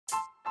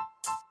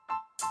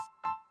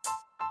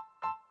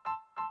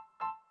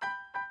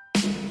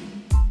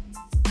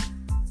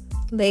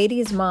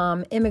Lady's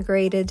mom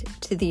immigrated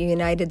to the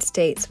United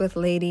States with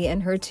Lady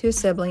and her two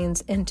siblings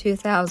in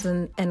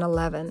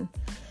 2011.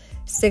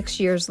 6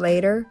 years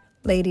later,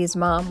 Lady's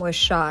mom was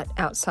shot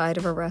outside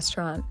of a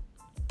restaurant.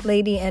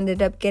 Lady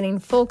ended up getting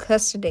full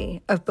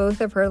custody of both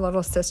of her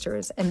little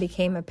sisters and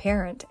became a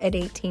parent at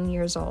 18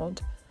 years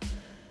old.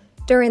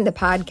 During the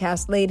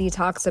podcast, Lady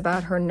talks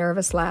about her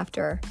nervous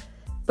laughter,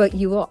 but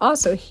you will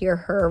also hear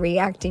her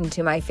reacting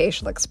to my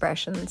facial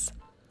expressions.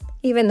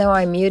 Even though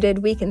I'm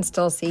muted, we can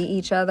still see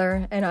each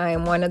other, and I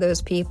am one of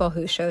those people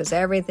who shows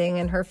everything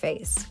in her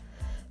face.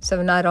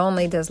 So not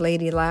only does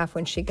Lady laugh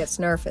when she gets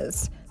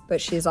nervous,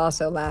 but she's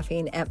also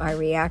laughing at my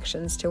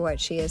reactions to what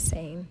she is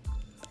saying.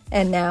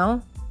 And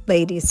now,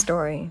 Lady's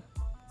story.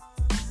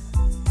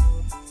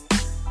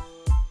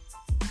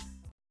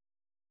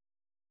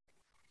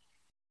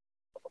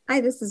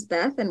 Hi, this is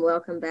Beth, and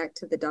welcome back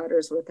to the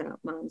Daughters Without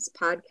Moms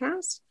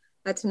podcast.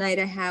 Tonight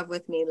I have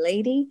with me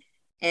Lady,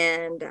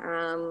 and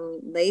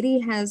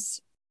Lady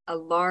has a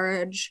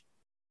large,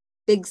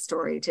 big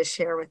story to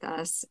share with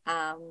us.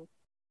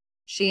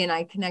 She and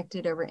I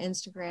connected over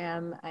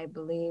Instagram. I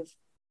believe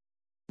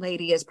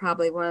Lady is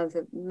probably one of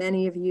the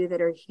many of you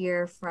that are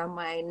here from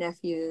my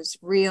nephew's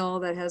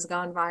reel that has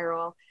gone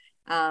viral.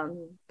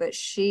 But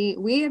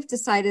we have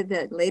decided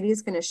that Lady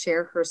is going to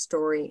share her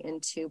story in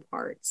two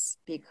parts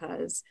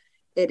because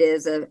it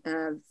is a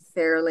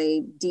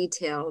fairly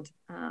detailed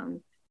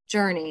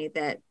journey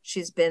that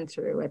she's been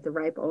through at the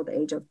ripe old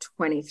age of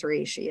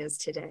 23. She is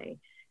today.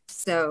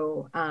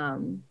 So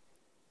I'm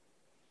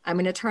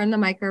going to turn the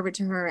mic over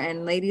to her,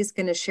 and Lady's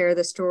going to share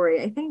the story.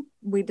 I think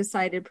we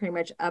decided pretty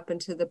much up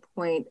until the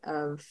point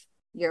of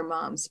your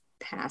mom's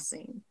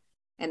passing.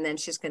 And then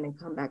she's going to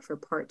come back for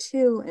part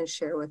two and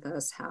share with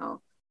us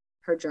how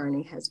her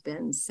journey has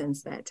been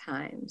since that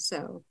time.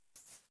 So,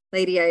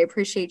 Lady, I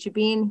appreciate you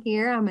being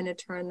here. I'm going to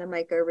turn the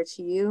mic over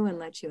to you and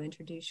let you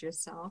introduce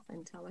yourself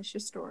and tell us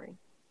your story.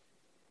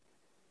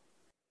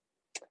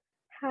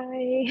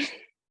 Hi,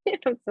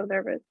 I'm so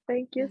nervous.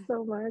 Thank you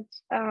so much.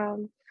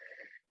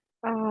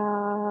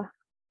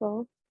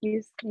 Well,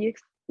 you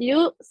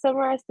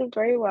summarized it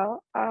very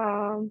well.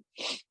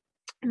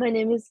 My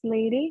name is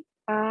Lady.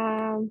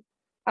 I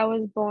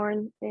was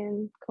born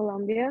in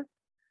Colombia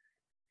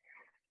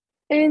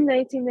in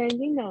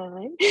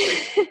 1999.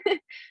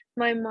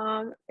 My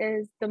mom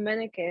is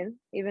Dominican,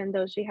 even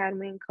though she had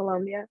me in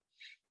Colombia,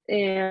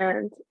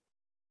 and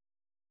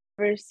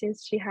ever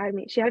since she had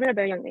me at a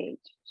very young age.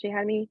 She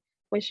had me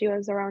when she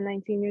was around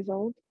 19 years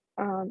old,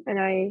 and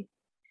I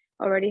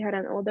already had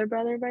an older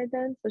brother by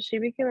then, so she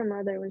became a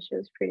mother when she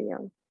was pretty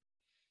young.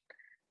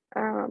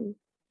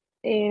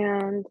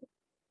 And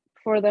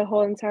for the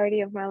whole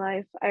entirety of my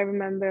life, I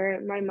remember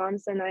my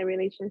mom's and I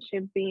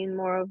relationship being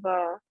more of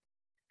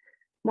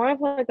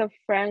like a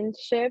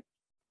friendship,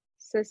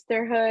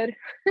 sisterhood,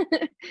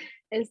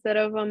 instead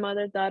of a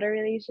mother-daughter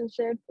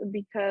relationship,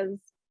 because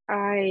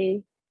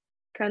I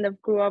kind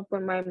of grew up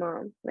with my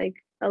mom, like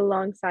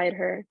alongside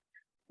her,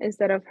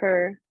 instead of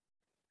her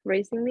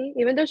raising me,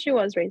 even though she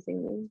was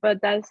raising me,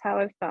 but that's how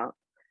I felt.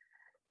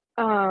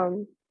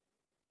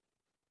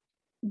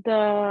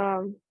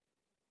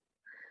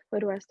 Where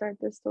do I start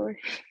this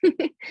story?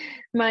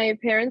 My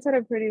parents had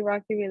a pretty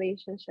rocky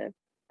relationship.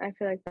 I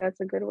feel like that's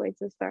a good way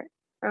to start.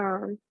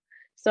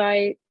 So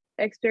I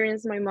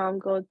experienced my mom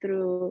go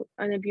through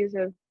an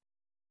abusive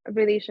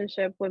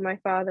relationship with my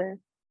father,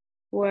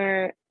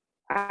 where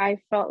I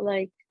felt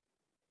like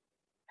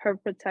her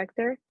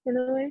protector in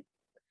a way.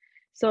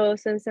 So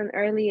since an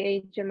early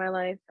age in my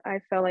life, I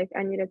felt like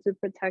I needed to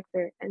protect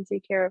her and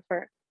take care of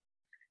her.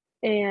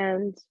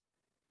 And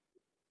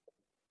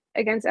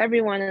against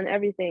everyone and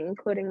everything,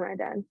 including my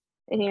dad.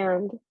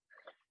 And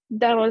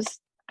that was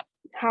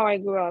how I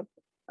grew up,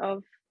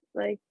 of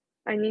like,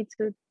 I need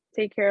to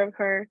take care of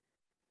her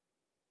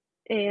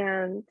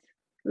and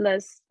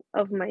less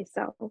of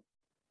myself.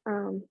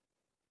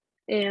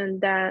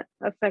 And that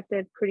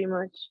affected pretty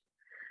much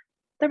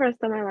the rest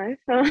of my life.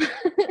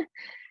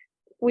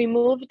 We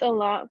moved a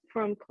lot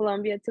from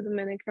Colombia to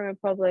Dominican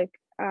Republic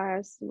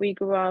as we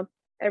grew up.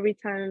 Every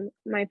time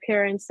my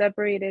parents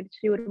separated,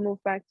 she would move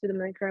back to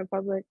Dominican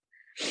Republic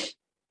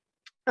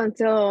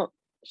until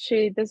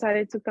she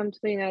decided to come to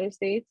the United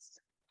States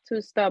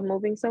to stop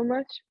moving so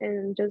much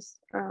and just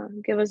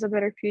give us a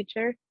better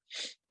future.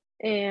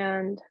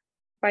 And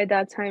by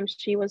that time,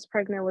 she was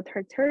pregnant with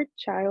her third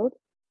child,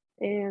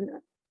 and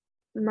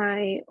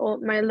my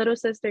little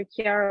sister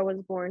Kiara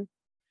was born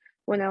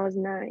when I was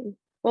 9.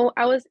 Well,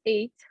 I was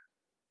 8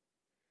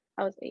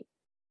 or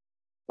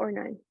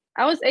 9.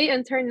 I was 8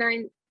 and turned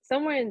 9,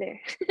 somewhere in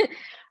there.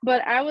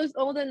 But I was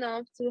old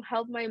enough to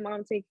help my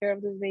mom take care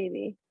of this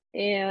baby.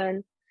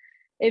 And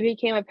it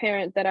became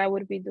apparent that I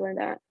would be doing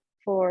that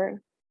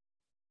for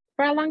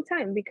a long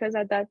time, because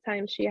at that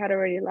time she had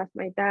already left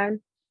my dad.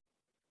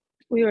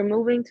 We were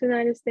moving to the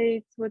United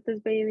States with this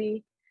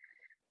baby.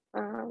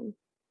 And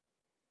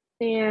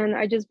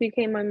I just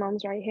became my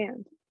mom's right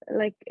hand.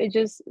 Like it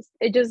just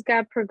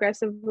got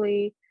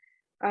progressively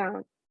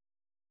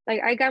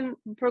like I got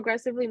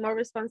progressively more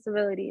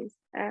responsibilities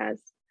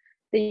as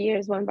the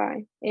years went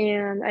by,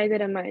 and I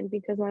didn't mind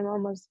because my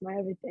mom was my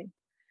everything.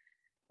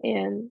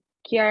 And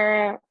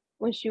Kiara,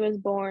 when she was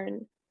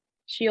born,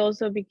 she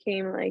also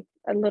became like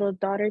a little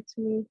daughter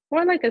to me,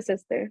 more like a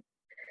sister.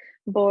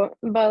 But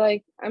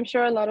like I'm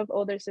sure a lot of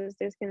older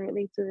sisters can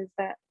relate to this,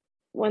 that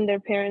when their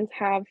parents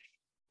have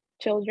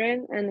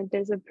children and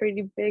there's a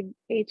pretty big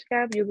age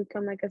gap, you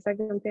become like a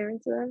second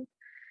parent to them.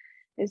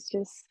 It's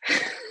just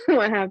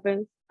what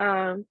happens.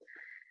 When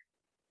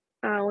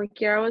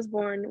Kiara was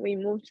born, we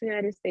moved to the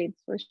United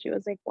States when she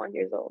was like 1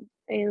 year old,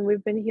 and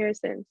we've been here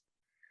since.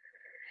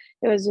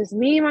 It was just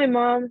me, my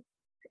mom,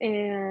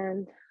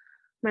 and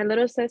my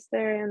little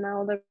sister, and my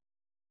older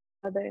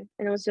brother,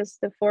 and it was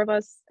just the four of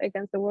us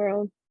against the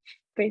world,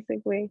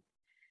 basically.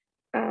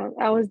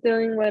 I was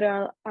dealing with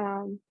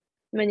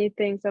many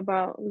things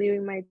about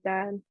leaving my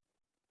dad,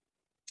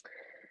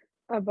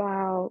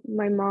 about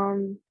my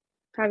mom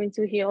having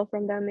to heal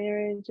from that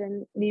marriage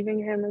and leaving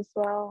him as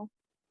well.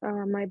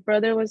 My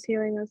brother was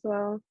healing as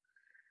well.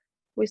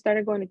 We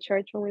started going to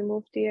church when we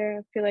moved here.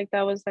 I feel like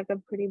that was like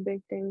a pretty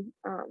big thing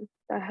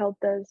that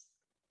helped us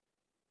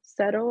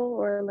settle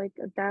or like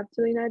adapt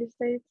to the United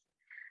States.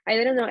 I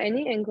didn't know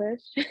any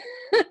English.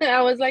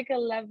 I was like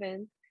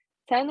 10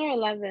 or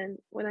 11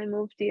 when I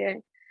moved here.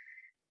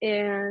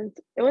 And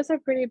it was a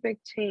pretty big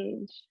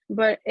change,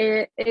 but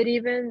it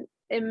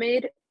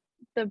made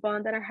the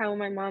bond that I had with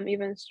my mom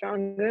even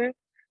stronger,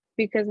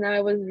 because now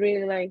it was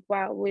really like,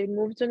 wow, we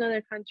moved to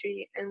another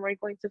country and we're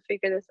going to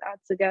figure this out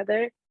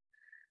together.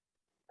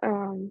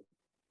 Um,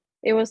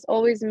 it was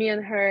always me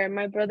and her.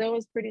 My brother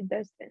was pretty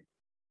distant,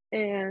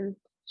 and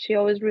she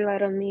always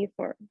relied on me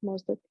for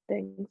most of the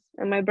things.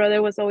 And my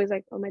brother was always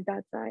like on my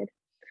dad's side.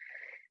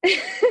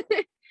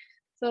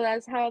 So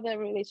that's how the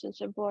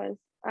relationship was.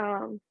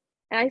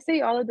 And I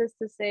say all of this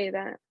to say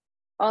that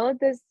all of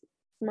this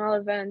small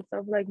events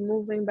of like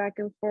moving back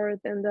and forth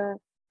and the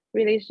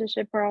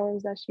relationship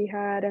problems that she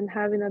had and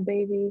having a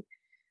baby,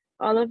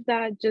 all of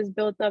that just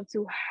built up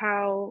to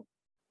how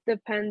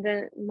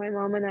dependent my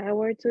mom and I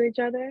were to each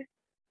other.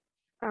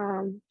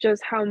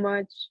 Just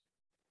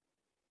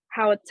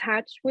how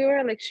attached we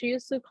were. Like she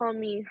used to call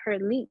me her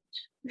leech.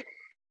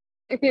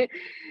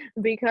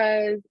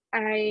 Because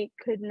I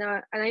could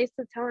not, and I used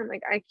to tell him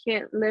like I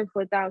can't live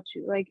without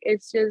you. Like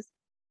it's just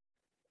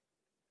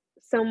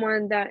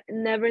someone that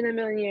never in a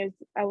million years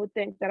I would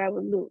think that I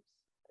would lose.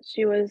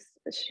 She was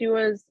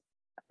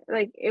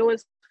like, it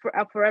was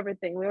for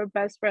everything. We were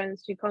best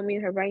friends. She called me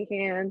her right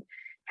hand,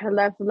 her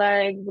left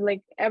leg.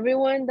 Like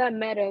everyone that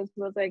met us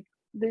was like,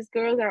 these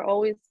girls are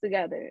always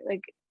together.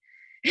 Like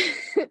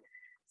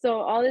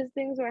so all these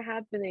things were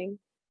happening,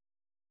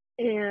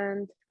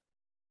 and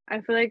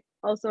I feel like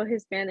also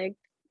Hispanic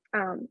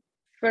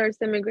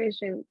first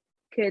immigration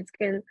kids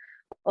can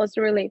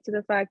also relate to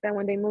the fact that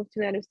when they move to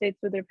the United States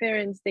with their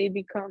parents, they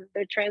become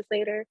their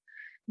translator,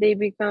 they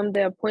become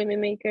the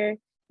appointment maker,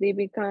 they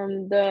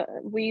become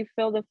we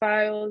fill the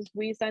files,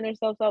 we sign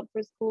ourselves up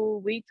for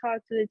school, we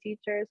talk to the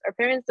teachers. Our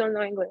parents don't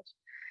know English.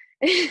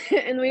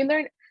 And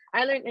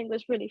I learned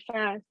English really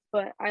fast,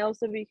 but I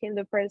also became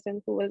the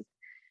person who was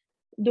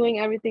doing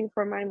everything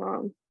for my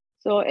mom.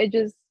 So it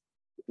just,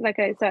 like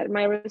I said,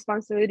 my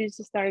responsibilities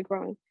just started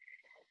growing.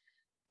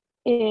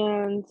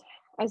 And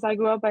as I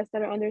grew up, I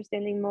started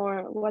understanding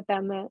more what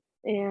that meant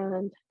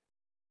and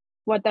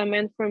what that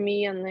meant for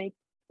me, and like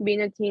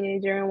being a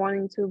teenager and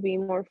wanting to be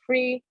more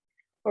free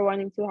or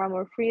wanting to have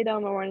more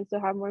freedom or wanting to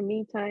have more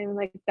me time.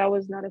 Like that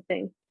was not a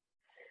thing,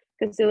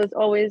 because it was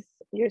always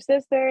your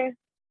sister,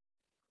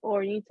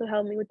 or you need to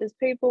help me with this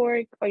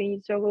paperwork, or you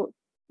need to go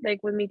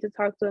like with me to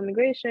talk to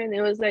immigration.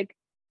 It was like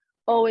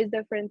always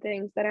different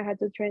things that I had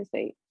to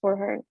translate for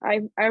her.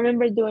 I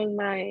remember doing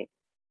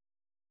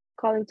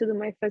calling to do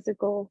my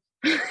physical,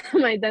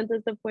 my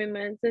dentist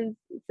appointment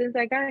since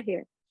I got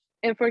here.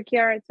 And for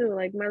Kiara too,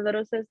 like my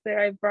little sister,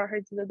 I brought her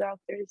to the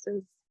doctor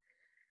since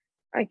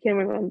I can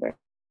remember.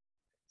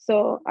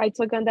 So I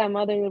took on that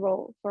motherly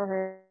role for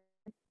her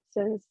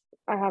since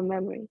I have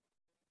memory.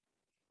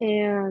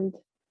 And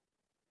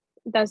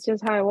that's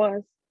just how it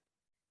was.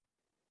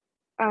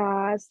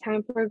 As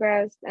time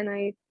progressed and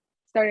I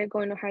started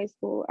going to high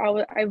school,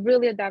 I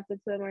really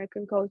adapted to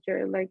American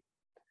culture. Like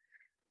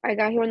I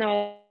got here when I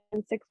was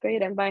in sixth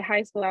grade, and by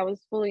high school I was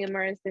fully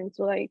immersed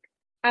into like,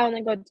 I want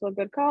to go to a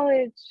good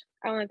college,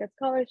 I want to get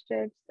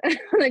scholarships,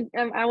 like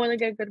I want to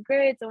get good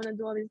grades, I want to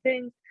do all these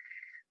things.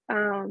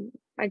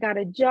 I got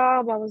a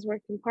job, I was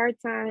working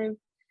part-time,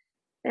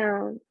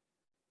 um,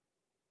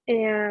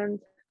 and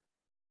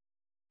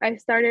I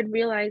started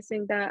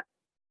realizing that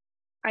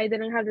I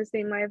didn't have the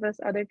same life as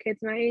other kids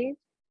my age,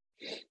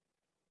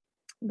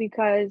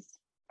 because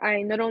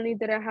I not only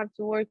did I have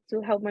to work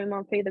to help my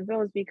mom pay the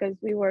bills because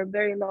we were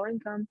very low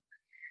income,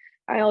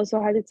 I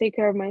also had to take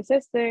care of my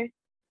sister.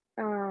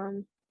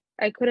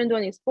 I couldn't do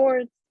any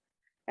sports,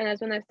 and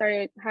that's when I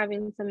started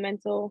having some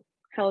mental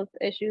health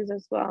issues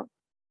as well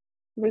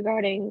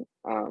regarding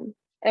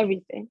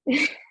everything.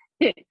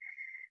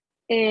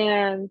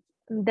 And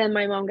then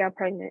my mom got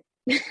pregnant.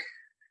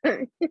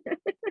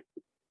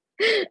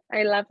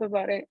 I laugh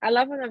about it. I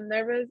laugh when I'm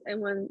nervous and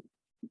when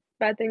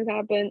bad things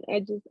happen.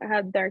 I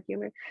have dark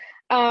humor.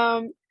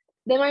 Um,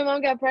 then my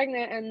mom got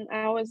pregnant, and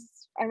I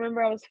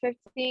remember I was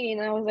 15.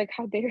 I was like,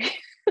 how dare you?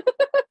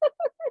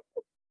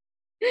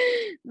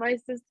 My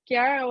sister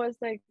Kiara was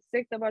like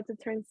 6, about to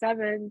turn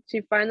 7.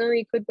 She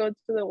finally could go to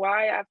the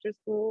Y after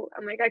school.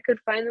 I'm like, I could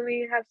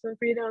finally have some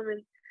freedom,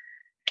 and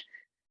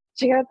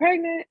she got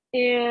pregnant,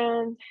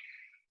 and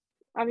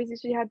obviously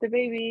she had the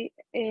baby,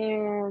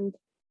 and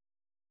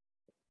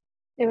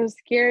it was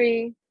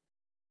scary.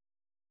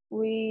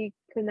 We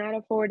could not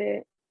afford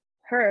it.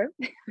 Her,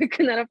 we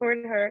could not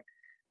afford her,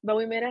 but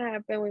we made it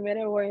happen. We made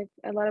it work.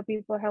 A lot of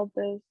people helped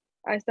us.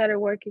 I started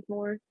working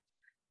more,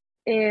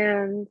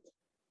 and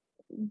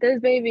this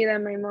baby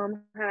that my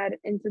mom had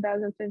in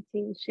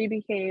 2015, she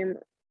became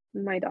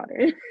my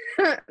daughter.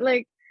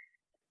 Like,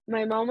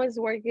 my mom was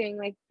working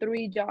like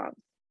 3 jobs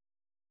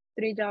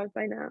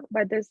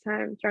by this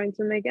time, trying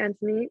to make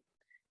ends meet.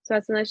 So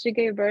as soon as she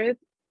gave birth,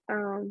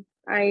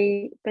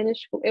 I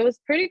finished school. It was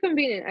pretty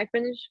convenient. I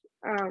finished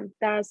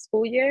that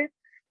school year,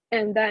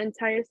 and that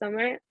entire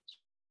summer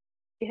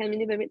she handed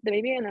me the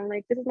baby, and I'm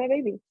like, this is my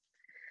baby.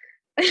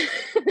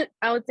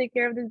 I will take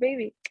care of this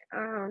baby.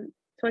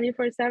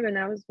 24/7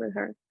 I was with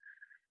her.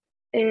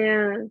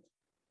 And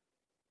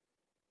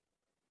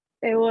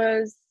it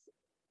was,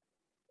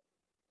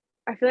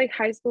 I feel like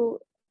high school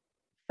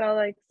felt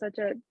like such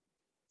a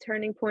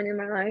turning point in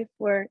my life,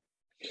 where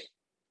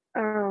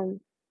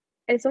um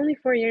it's only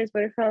 4 years,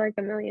 but it felt like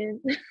a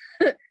million.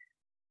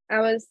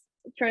 I was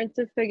trying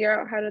to figure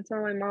out how to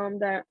tell my mom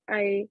that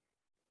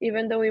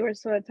even though we were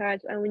so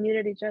attached and we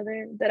needed each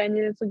other, that I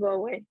needed to go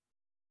away.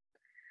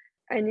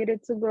 I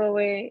needed to go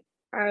away.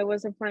 I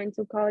was applying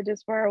to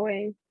colleges far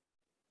away.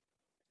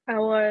 I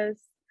was,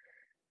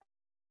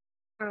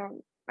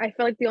 I felt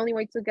like the only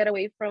way to get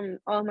away from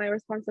all my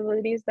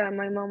responsibilities that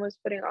my mom was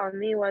putting on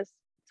me was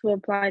to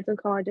apply to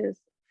colleges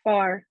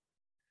far,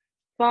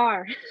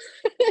 far.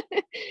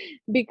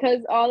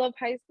 Because all of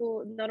high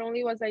school, not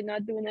only was I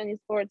not doing any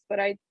sports, but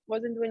I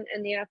wasn't doing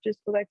any after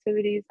school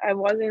activities. I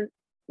wasn't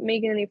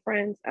making any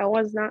friends. I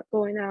was not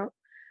going out.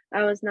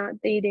 I was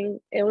not dating.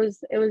 It was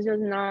just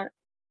not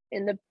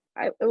in the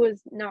it was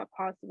not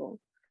possible,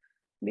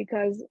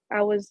 because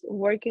I was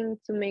working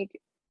to make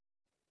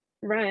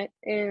rent,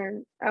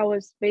 and I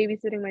was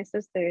babysitting my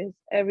sisters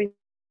every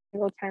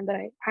single time that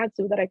I had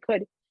to, that I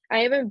could.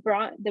 I even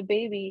brought the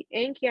baby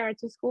and Kiara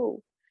to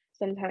school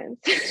sometimes.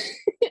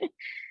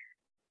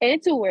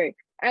 And to work.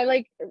 I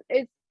like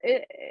it,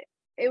 it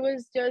it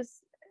was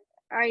just,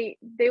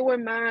 they were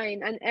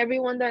mine, and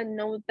everyone that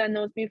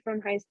knows me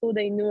from high school,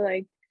 they knew,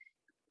 like,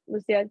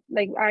 Lucia,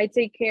 like, I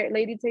take care,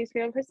 lady takes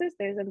care of her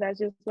sisters, and that's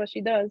just what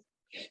she does,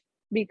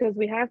 because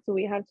we have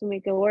to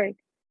make it work.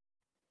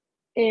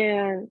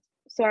 And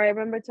so I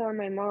remember telling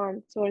my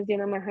mom towards the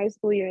end of my high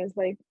school years,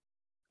 like,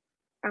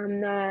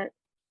 I'm not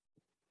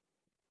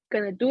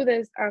gonna do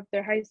this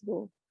after high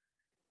school.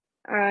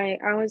 I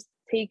was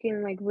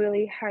taking like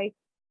really high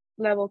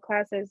level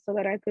classes so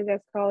that I could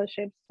get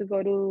scholarships to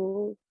go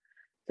to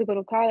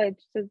college,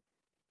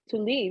 to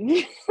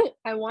leave.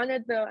 I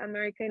wanted the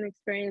American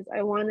experience.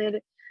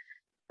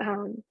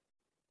 Um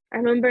I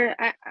remember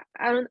I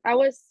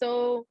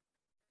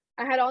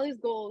had all these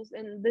goals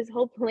and this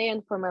whole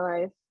plan for my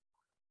life,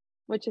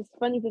 which is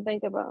funny to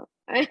think about.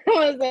 I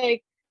was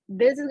like,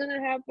 this is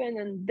gonna happen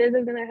and this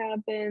is gonna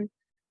happen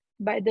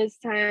by this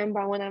time.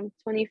 By when I'm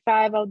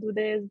 25, I'll do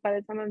this. By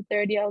the time I'm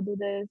 30, I'll do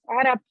this. I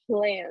had a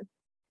plan,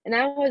 and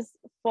I was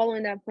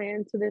following that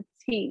plan to the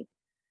T.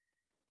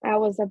 I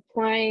was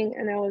applying,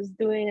 and I was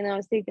doing, and I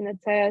was taking a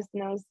test,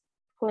 and I was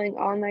pulling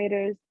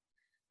all-nighters.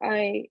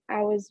 I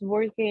was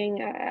working,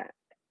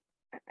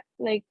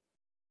 like,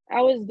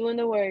 I was doing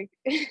the work.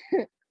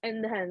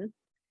 And then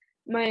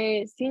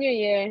my senior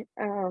year,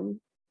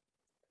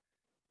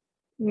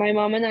 my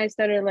mom and I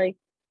started like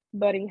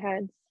butting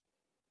heads,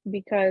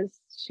 because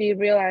she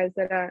realized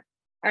that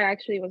I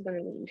actually was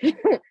gonna leave.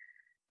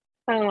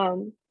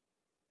 um,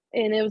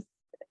 and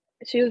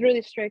she was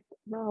really strict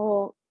my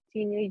whole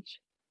teenage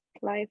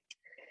life.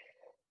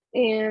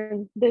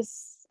 And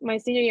this my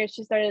senior year,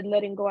 she started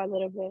letting go a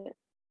little bit,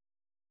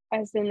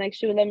 as in, like,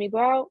 she would let me go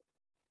out,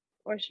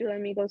 or she would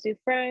let me go see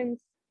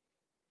friends.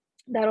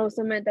 That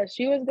also meant that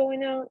she was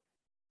going out.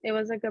 It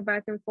was like a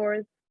back and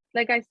forth.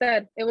 Like I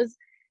said, it was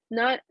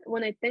not,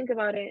 when I think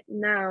about it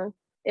now,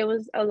 it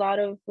was a lot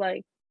of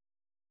like,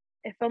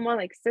 it felt more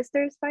like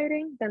sisters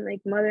fighting than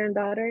like mother and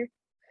daughter.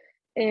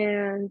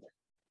 And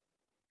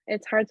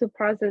it's hard to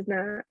process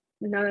now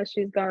that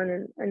she's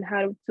gone, and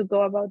how to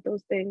go about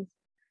those things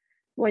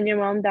when your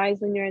mom dies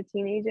when you're a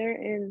teenager.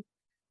 And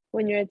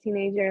when you're a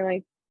teenager,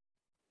 like,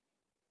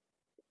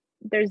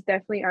 there's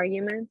definitely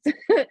arguments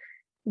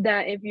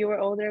that if you were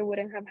older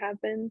wouldn't have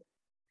happened,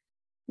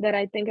 that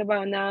I think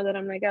about now, that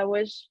I'm like, I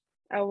wish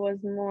I was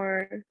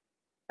more,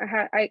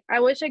 I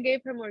wish I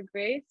gave her more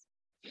grace,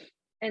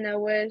 and I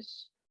wish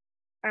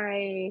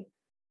I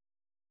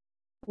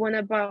went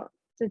about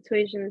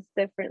situations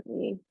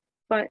differently,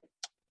 but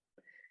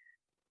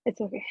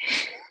it's okay.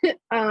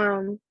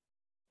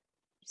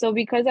 So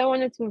because I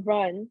wanted to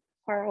run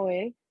far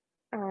away,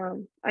 I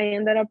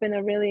ended up in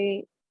a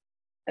really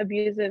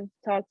abusive,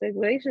 toxic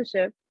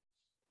relationship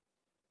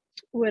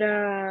with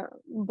a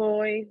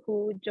boy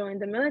who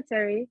joined the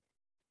military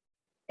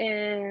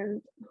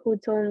and who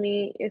told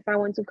me if I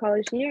went to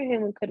college near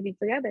him, we could be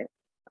together.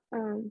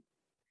 Um,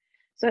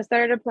 so I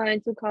started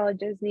applying to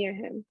colleges near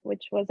him,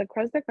 which was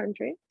across the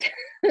country.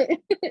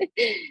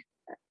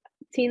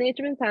 Teenage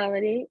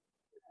mentality.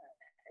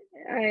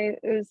 It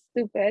was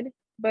stupid,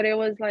 but it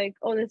was like,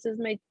 oh, this is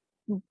my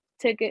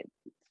ticket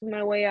to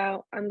my way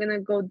out. I'm gonna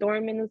go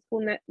dorm in a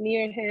school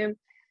near him.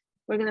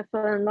 We're gonna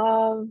fall in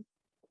love.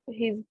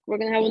 We're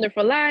gonna have a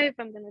wonderful life.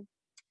 We're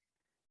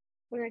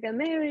gonna get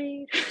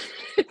married.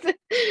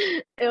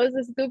 It was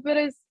the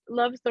stupidest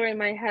love story in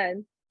my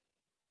head,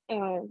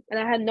 and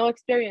I had no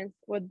experience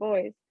with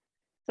boys,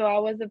 so I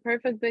was the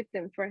perfect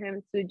victim for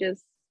him to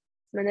just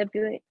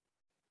manipulate.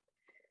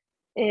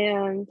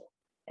 And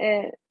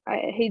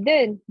he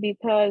did,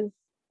 because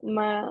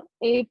my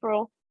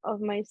April of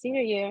my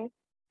senior year,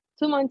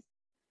 2 months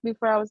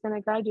before I was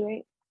gonna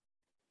graduate,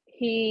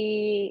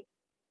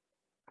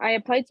 I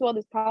applied to all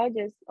these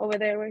colleges over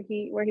there where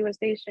he was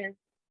stationed.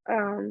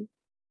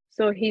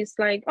 So he's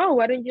like, "Oh,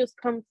 why don't you just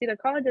come see the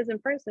colleges in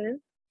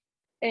person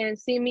and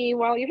see me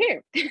while you're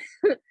here,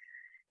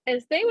 and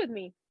stay with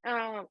me?"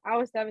 I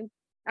was 7.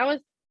 I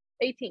was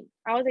 18.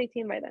 I was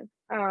 18 by then.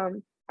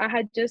 I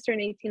had just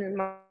turned 18 in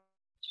March,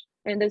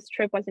 and this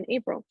trip was in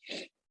April.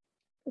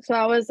 So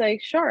I was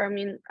like, "Sure." I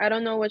mean, I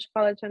don't know which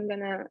college I'm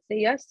gonna say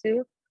yes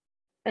to,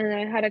 and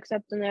I had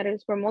acceptance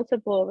letters for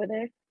multiple over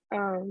there.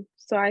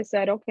 So I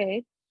said,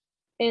 "Okay."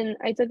 And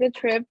I took a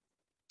trip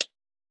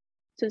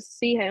to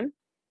see him.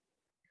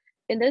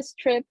 In this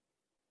trip,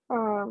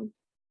 um,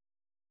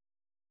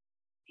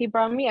 he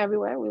brought me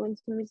everywhere. We went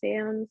to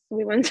museums.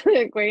 We went to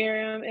the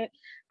aquarium.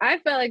 I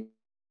felt like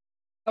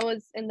I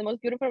was in the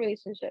most beautiful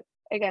relationship.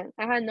 Again,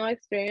 I had no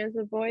experience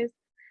with boys,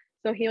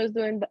 so he was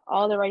doing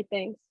all the right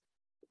things.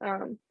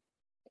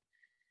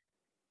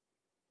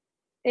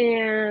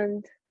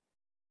 And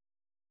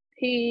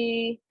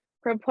he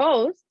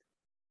proposed.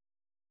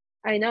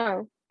 I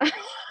know.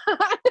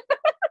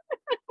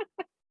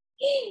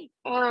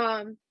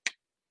 um,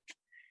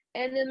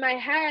 and in my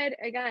head,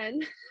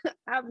 again,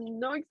 I have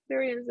no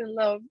experience in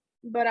love,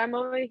 but I'm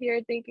over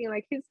here thinking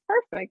like he's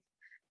perfect.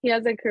 He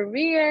has a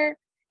career.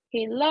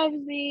 He loves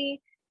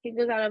me. He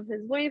goes out of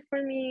his way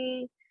for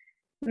me.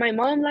 My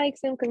mom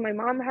likes him because my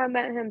mom had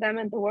met him. That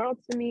meant the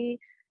world to me.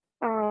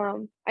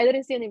 I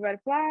didn't see any red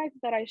flags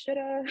that I should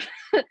have.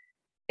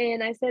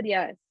 And I said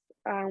yes.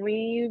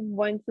 We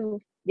went to,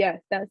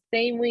 yes, that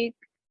same week,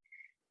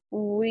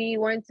 we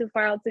went to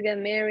file to get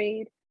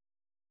married.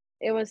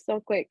 It was so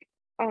quick.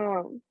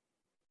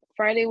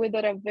 Friday, we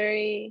did a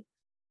very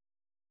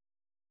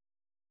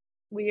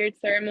weird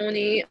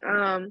ceremony.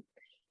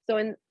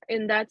 So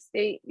in that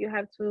state, you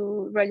have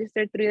to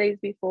register 3 days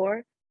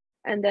before,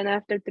 and then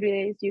after 3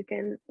 days, you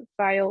can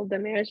file the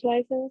marriage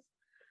license.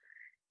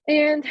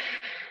 And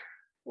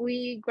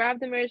we grabbed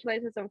the marriage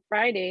license on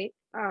Friday.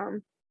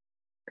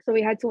 So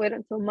we had to wait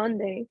until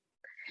Monday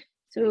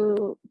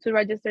to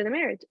register the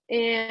marriage.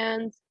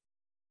 And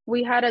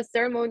we had a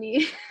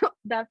ceremony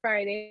that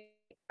Friday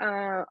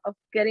of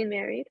getting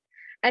married.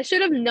 I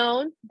should have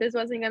known this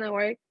wasn't gonna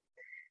work.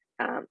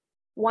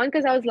 One,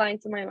 because I was lying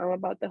to my mom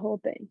about the whole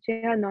thing.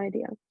 She had no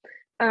idea.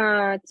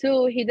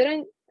 Two, he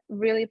didn't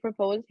really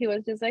propose. He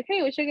was just like,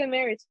 "Hey, we should get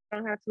married so I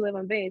don't have to live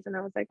on base." And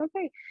I was like,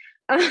 "Okay."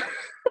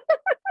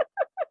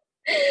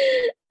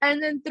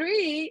 And then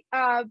three,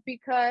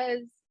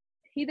 because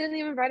he didn't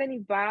even write any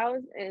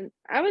vows, and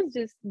I was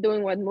just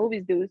doing what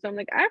movies do. So I'm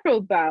like, "I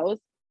wrote vows.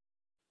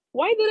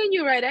 Why didn't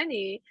you write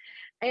any?"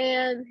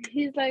 And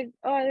he's like,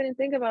 "Oh, I didn't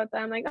think about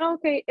that." I'm like, "Oh,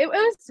 okay." It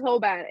was so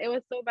bad. It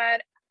was so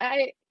bad.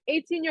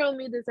 18-year-old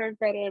me deserved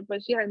better,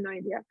 but she had no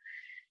idea.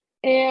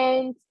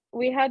 And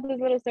we had this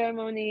little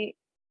ceremony.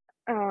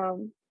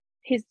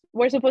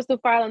 We're supposed to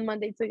file on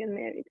Monday to get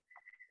married.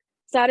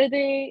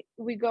 Saturday,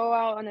 we go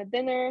out on a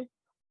dinner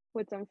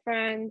with some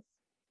friends.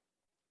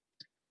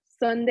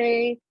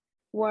 Sunday,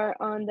 we're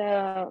on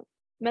the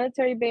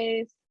military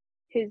base.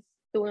 He's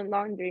doing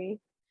laundry.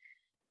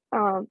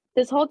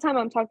 This whole time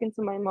I'm talking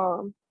to my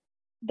mom.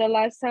 The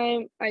last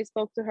time I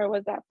spoke to her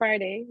was that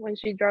Friday when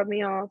she dropped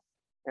me off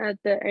at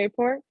the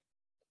airport.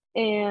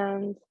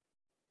 And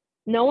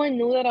no one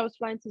knew that I was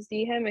flying to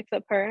see him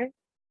except her.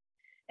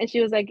 And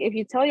she was like, "If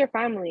you tell your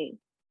family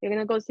you're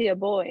going to go see a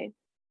boy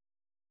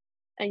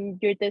and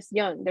you're this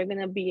young, they're going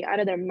to be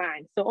out of their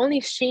mind." So only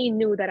she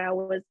knew that I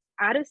was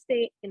out of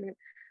state in the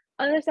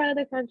other side of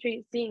the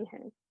country seeing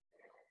him.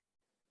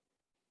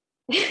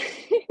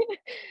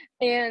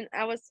 And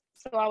I was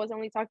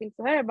only talking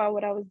to her about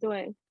what I was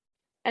doing.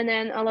 And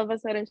then all of a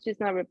sudden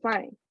she's not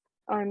replying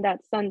on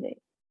that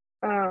Sunday.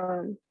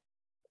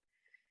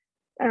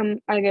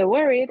 I get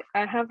worried.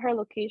 I have her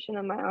location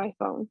on my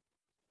iPhone.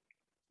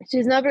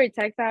 She's not very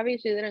tech savvy.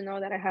 She didn't know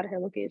that I had her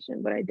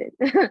location, but I did.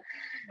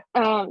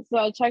 So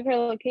I checked her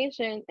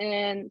location,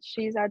 and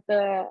she's at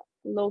the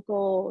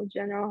local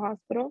general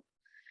hospital,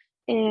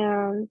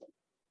 and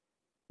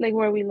like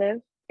where we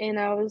live. And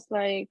I was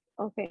like,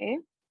 okay.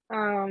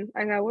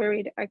 I got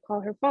worried. I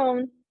called her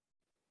phone.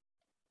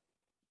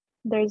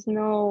 There's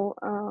no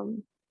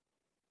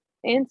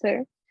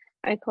answer.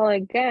 I call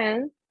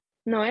again,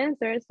 no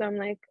answer. So I'm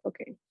like,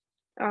 okay.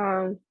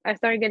 I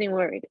started getting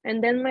worried.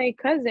 And then my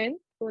cousin,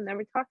 who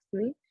never talks to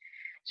me,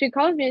 she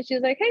calls me and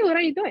she's like, hey, what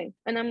are you doing?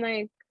 And I'm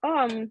like,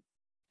 oh,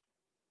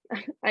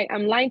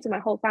 I'm lying to my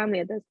whole family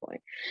at this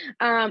point.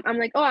 I'm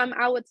like, oh, I'm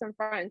out with some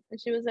friends. And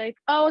she was like,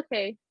 oh,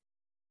 okay.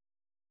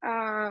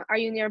 Are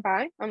you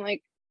nearby? I'm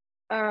like,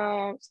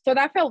 so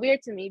that felt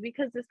weird to me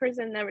because this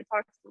person never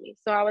talks to me.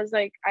 So I was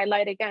like, I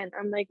lied again.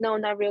 I'm like, no,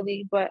 not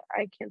really, but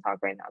I can't talk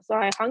right now. So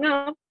I hung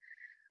up,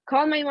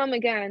 called my mom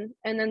again,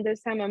 and then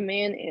this time a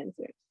man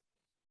answers.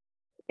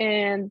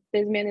 And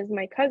this man is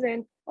my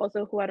cousin,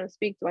 also who I don't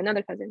speak to,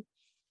 another cousin.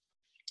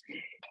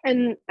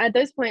 And at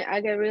this point,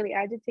 I get really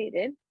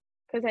agitated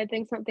because I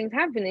think something's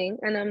happening.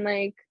 And I'm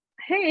like,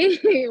 hey,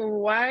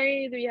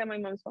 why do you have my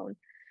mom's phone?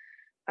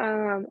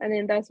 And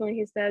then that's when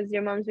he says,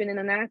 your mom's been in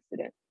an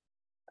accident.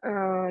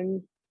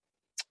 And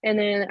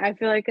then I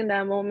feel like in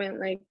that moment,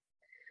 like,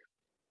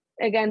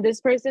 again,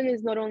 this person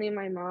is not only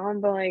my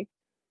mom, but like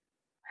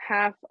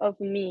half of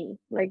me,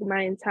 like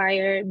my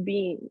entire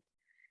being.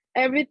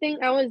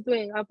 Everything I was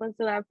doing up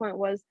until that point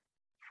was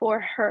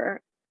for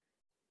her.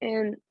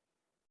 And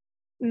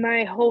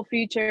my whole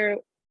future,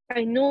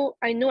 I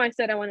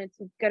said I wanted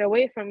to get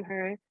away from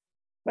her,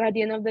 but at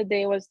the end of the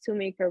day was to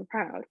make her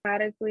proud. I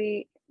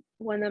automatically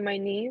went on my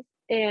knees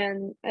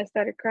and I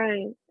started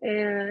crying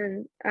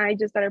and I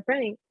just started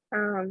praying.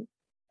 And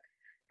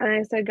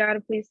I said,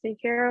 God, please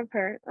take care of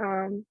her.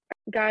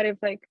 God,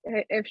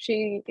 if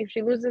she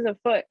loses a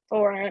foot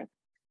or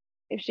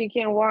if she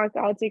can't walk,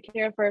 I'll take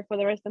care of her for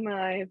the rest of my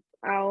life.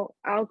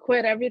 I'll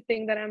quit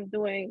everything that I'm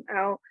doing.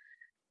 I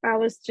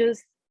was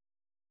just,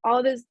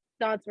 all these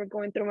thoughts were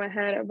going through my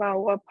head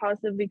about what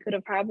possibly could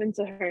have happened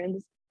to her in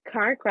this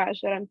car crash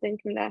that I'm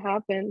thinking that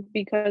happened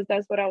because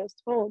that's what I was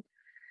told.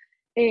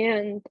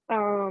 And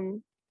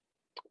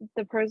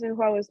the person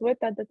who I was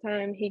with at the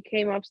time, he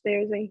came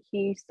upstairs and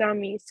he saw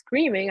me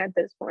screaming at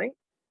this point.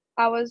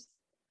 I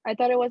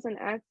thought it was an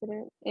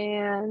accident,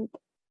 and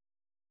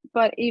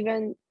but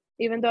even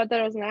though I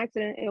thought it was an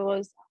accident, it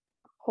was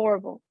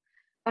horrible.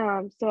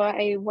 So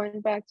I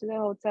went back to the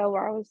hotel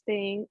where I was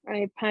staying.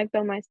 I packed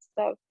all my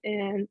stuff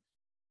and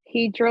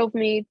he drove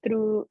me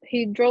to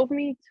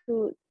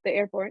the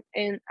airport,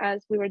 and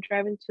as we were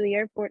driving to the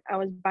airport, I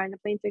was buying a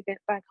plane ticket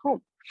back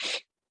home.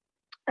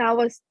 I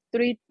was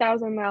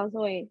 3,000 miles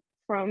away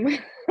from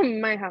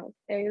my house.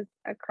 It was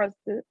across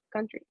the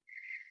country.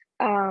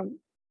 Um,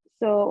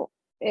 so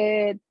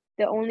the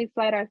only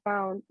flight I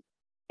found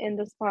in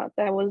the spot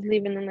that was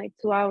leaving in like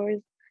 2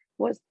 hours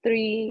was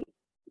three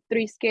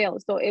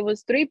scales. So it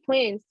was three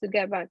planes to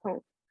get back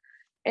home.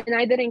 And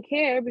I didn't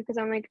care because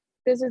I'm like,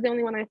 this is the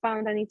only one I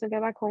found. I need to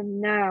get back home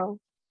now.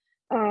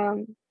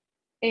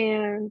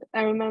 And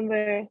I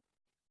remember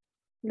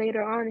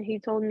later on, he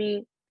told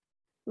me,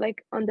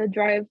 like on the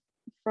drive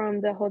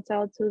from the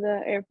hotel to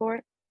the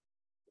airport,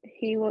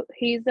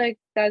 he's like,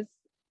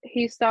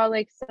 he saw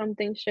like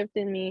something shift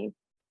in me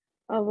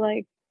of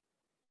like,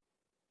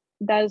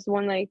 that's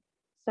when like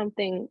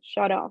something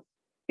shut off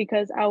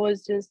because I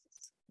was just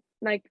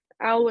like,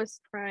 I was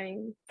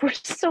crying for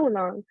so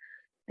long,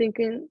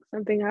 thinking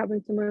something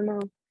happened to my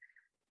mom.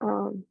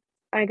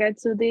 I get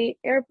to the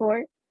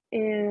airport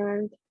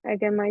and I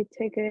get my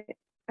ticket.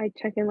 I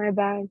check in my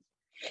bag,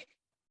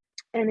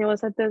 and it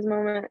was at this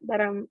moment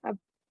that I'm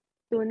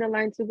doing the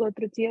line to go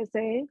through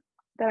TSA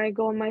that I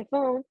go on my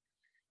phone,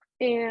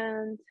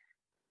 and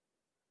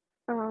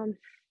um,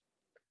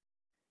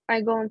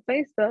 I go on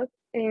Facebook,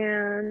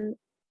 and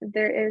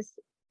there is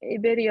a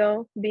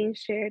video being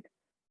shared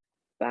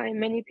by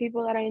many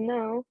people that I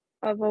know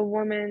of a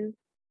woman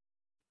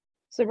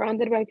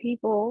surrounded by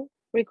people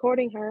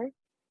recording her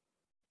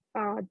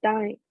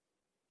dying.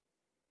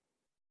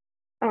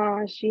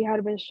 She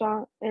had been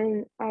shot,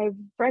 and I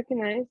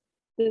recognized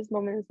this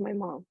woman as my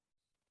mom.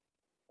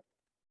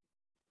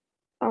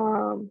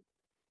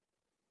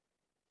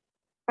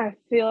 I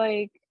feel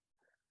like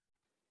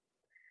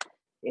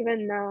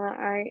even now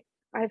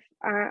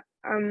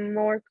I'm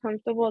more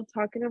comfortable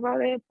talking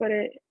about it, but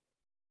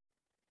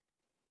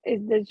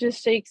it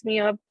just shakes me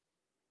up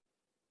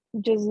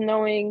just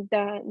knowing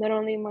that not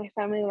only my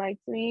family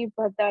liked me,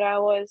 but that I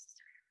was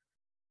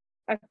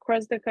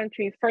across the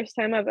country. First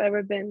time I've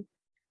ever been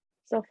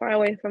so far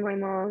away from my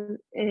mom,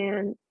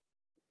 and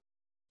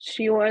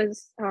she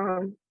was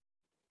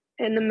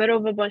in the middle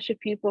of a bunch of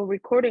people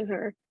recording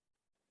her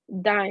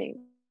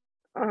dying,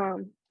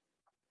 and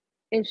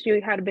she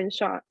had been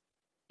shot.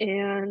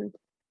 And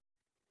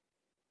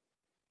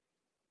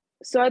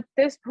so at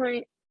this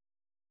point,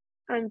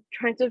 I'm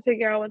trying to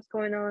figure out what's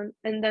going on,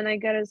 and then I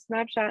get a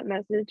Snapchat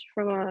message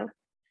from a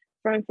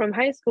friend from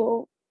high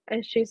school,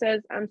 and she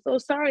says, "I'm so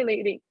sorry,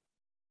 lady."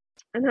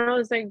 And I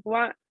was like,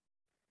 "What?"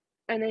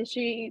 And then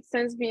she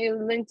sends me a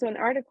link to an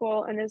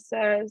article, and it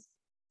says,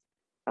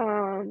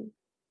 um,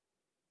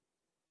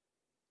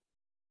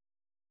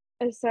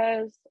 it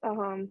says,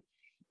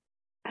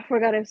 I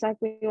forgot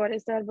exactly what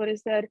it said, but it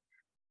said,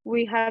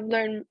 we have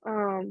learned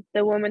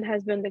the woman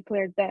has been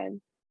declared dead.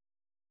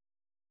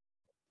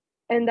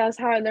 And that's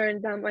how I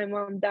learned that my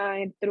mom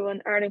died, through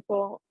an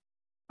article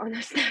on a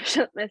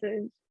Snapchat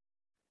message.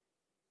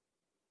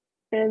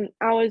 And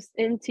I was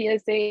in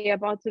TSA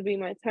about to be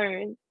my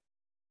turn,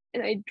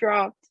 and I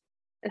dropped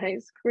and I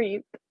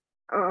screamed.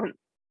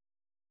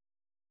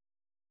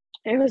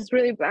 It was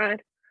really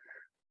bad.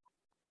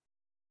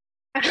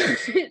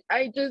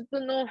 I just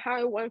don't know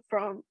how it went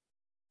from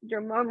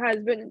your mom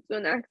has been into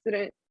an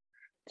accident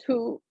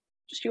to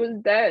she was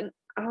dead.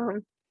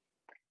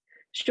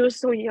 She was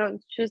so young.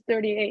 She was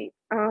 38.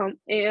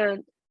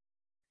 And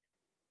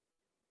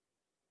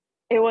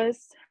it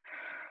was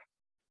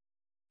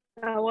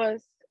I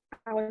was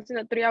in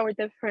a 3 hour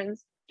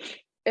difference.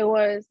 It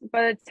was,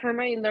 by the time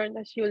I learned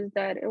that she was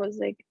dead, it was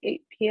like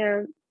 8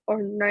 p.m.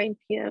 or 9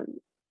 p.m.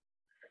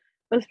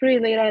 It was pretty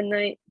late at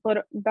night.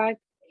 But back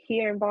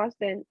here in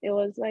Boston, it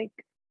was like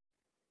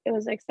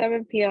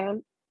 7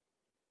 p.m.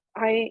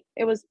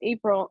 It was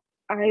April.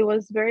 I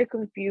was very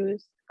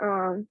confused.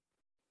 I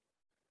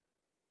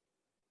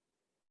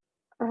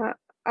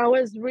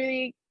was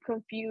really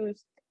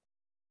confused.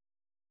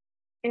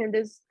 And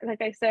this,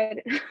 like I said,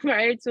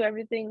 prior to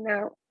everything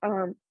now,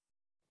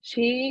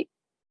 she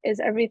is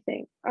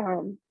everything.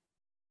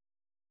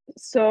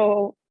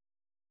 So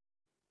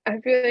I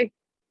feel like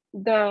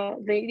the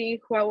lady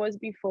who I was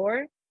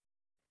before,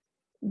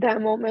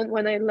 that moment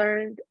when I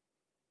learned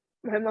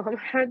my mom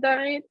had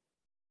died,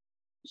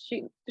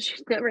 she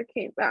never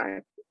came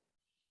back,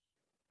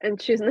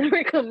 and she's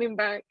never coming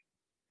back.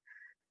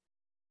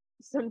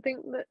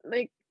 Something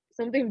like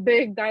something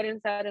big died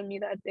inside of me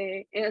that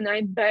day, and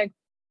I begged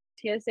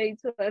TSA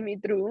to let me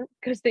through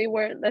because they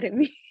weren't letting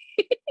me.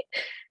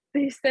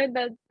 They said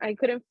that I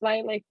couldn't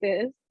fly like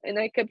this, and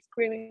I kept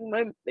screaming,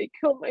 they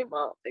killed my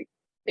mom.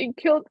 They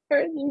killed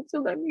her. They need to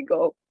let me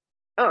go."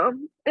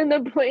 In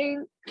the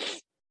plane,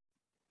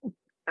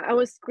 I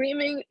was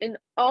screaming in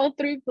all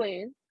three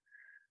planes.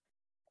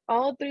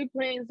 All three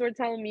planes were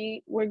telling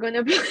me, "We're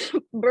gonna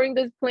bring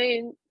this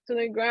plane to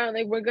the ground.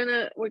 Like we're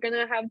gonna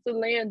have to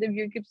land if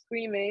you keep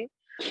screaming."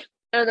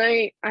 And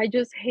I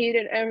just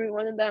hated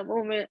everyone in that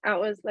moment. I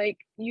was like,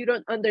 "You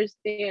don't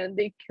understand.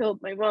 They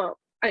killed my mom.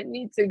 I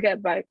need to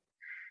get back."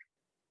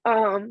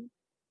 Um,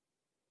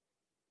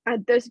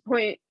 at this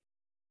point,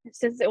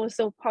 since it was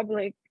so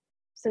public,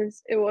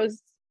 since it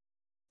was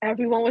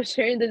everyone was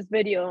sharing this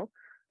video,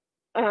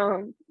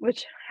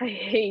 which I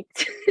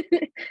hate.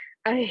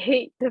 I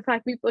hate the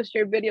fact people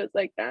share videos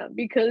like that,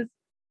 because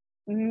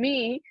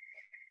me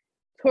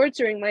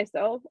torturing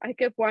myself, I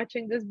kept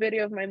watching this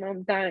video of my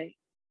mom dying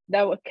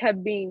that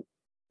kept being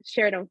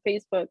shared on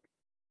Facebook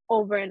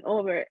over and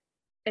over,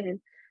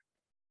 and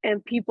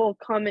people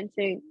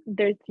commenting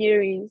their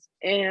theories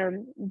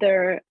and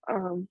their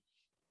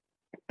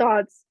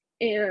thoughts,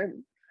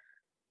 and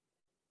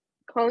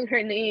calling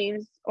her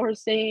names, or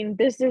saying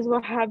this is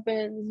what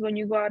happens when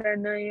you go out at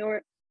night,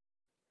 or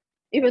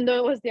even though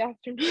it was the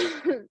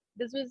afternoon.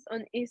 This was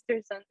on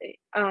Easter Sunday.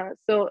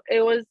 So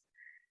it was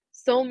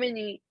so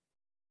many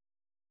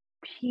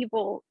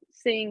people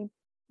saying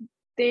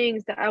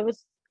things that I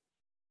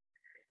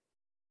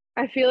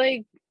feel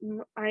like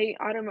I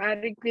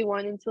automatically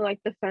went into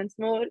like defense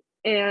mode.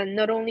 And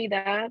not only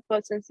that,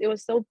 but since it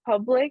was so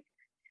public,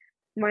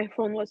 my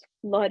phone was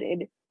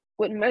flooded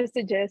with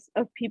messages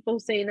of people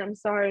saying I'm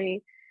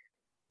sorry.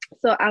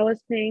 So I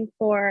was paying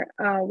for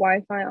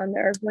Wi-Fi on the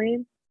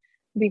airplane,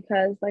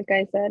 because like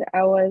I said,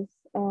 I was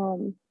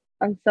on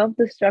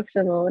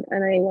self-destruction mode,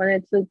 and I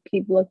wanted to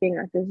keep looking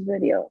at this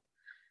video.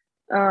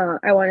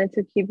 I wanted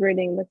to keep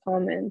reading the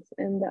comments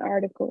and the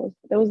articles.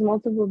 There was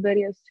multiple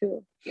videos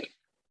too,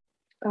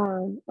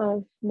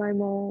 of my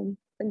mom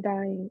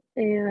dying,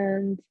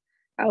 and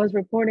I was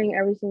reporting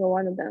every single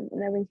one of them.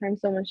 And every time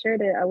someone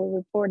shared it, I would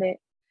report it.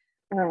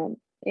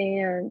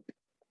 And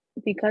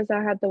because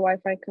I had the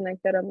Wi-Fi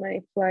connected on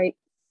my flight,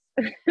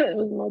 it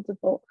was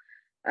multiple.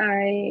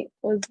 My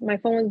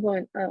phone was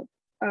blowing up.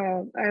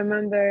 I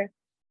remember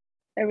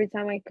every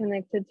time I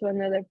connected to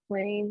another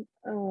plane,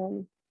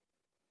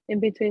 in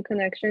between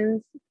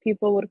connections,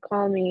 people would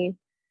call me,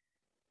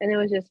 and it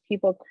was just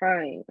people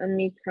crying and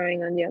me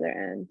crying on the other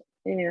end.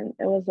 And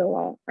it was a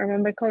lot. I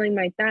remember calling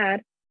my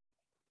dad,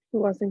 who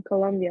was in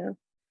Colombia,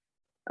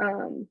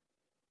 um,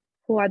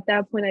 who at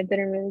that point I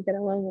didn't really get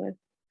along with,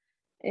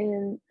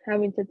 and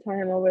having to tell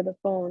him over the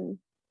phone.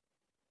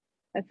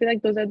 I feel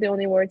like those are the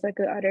only words I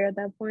could utter at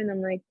that point.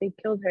 I'm like, they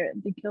killed her.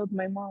 They killed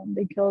my mom.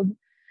 They killed,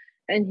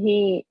 and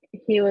he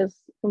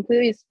was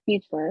completely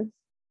speechless,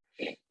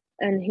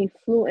 and he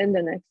flew in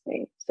the next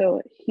day.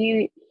 So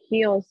he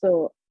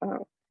also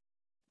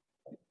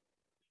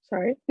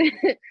sorry,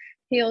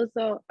 he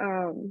also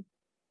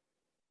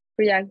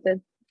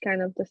reacted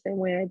kind of the same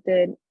way I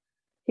did.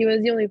 He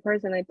was the only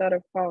person I thought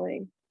of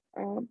calling.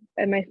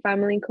 And my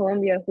family in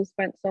Colombia, who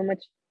spent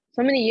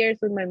so many years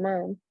with my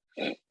mom,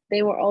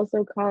 they were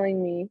also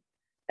calling me.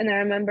 And I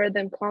remember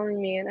them calling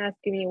me and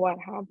asking me what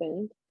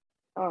happened.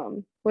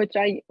 Which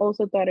I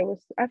also thought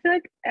I feel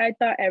like I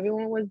thought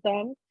everyone was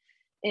dumb,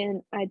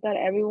 and I thought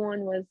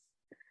everyone was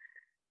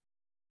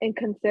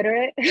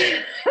inconsiderate.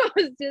 I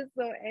was just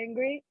so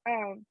angry.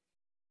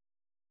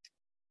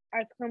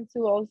 I've come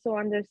to also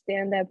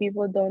understand that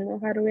people don't know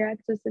how to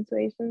react to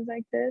situations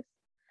like this.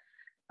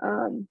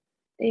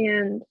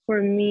 And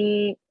for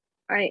me,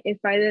 if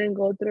I didn't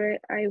go through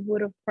it, I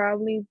would have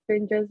probably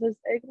been just as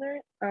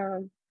ignorant.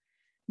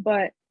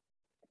 But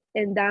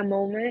in that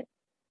moment,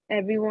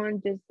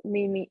 everyone just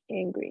made me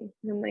angry.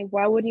 And I'm like,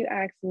 why would you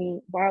ask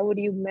me? Why would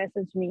you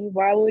message me?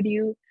 Why would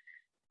you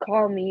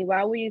call me?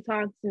 Why would you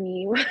talk to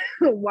me?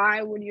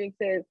 Why would you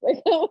exist? Like,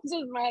 I was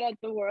just mad at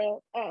the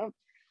world.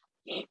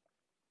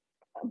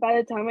 By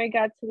the time I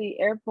got to the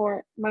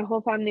airport, my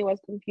whole family was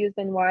confused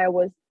on why I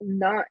was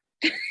not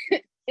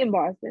in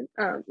Boston,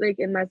 like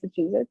in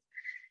Massachusetts.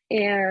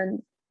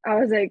 And I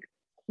was like,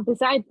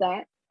 besides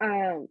that,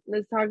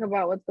 let's talk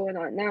about what's going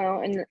on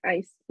now. And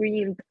I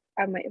screamed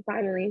at my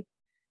family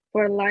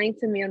for lying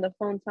to me on the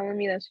phone, telling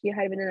me that she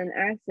had been in an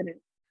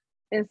accident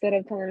instead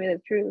of telling me the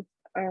truth.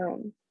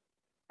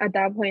 At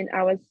that point,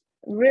 I was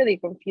really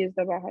confused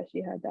about how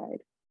she had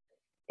died.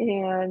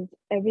 And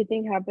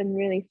everything happened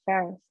really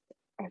fast.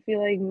 I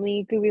feel like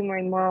me grieving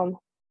my mom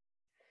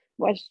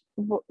was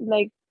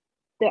like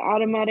the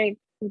automatic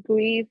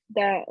grief,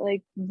 that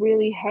like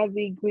really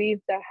heavy grief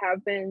that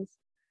happens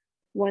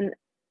when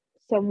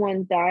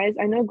someone dies.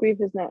 I know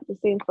grief is not the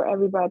same for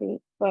everybody,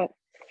 but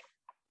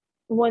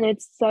when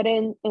it's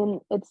sudden and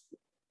it's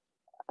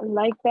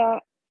like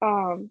that,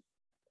 and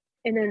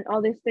then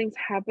all these things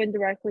happen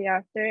directly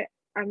after,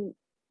 I'm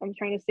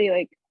trying to say,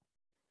 like,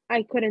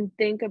 I couldn't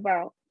think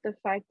about the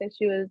fact that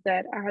she was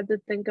dead. I had to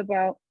think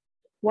about,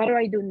 what do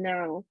I do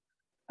now?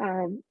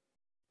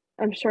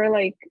 I'm sure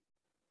like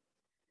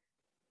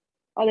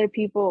other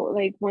people,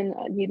 like when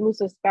you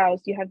lose a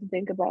spouse, you have to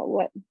think about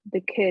what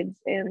the kids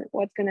and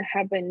what's going to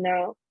happen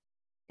now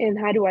and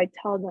how do I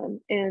tell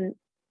them. And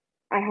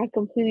I had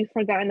completely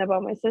forgotten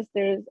about my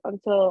sisters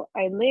until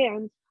I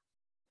land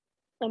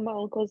and my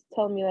uncles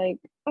tell me like,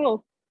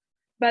 oh,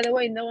 by the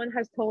way, no one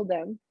has told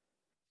them,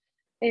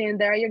 and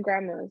they're your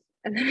grandmas.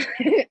 And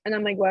and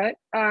I'm like, what?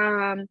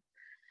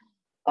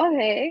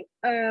 Okay.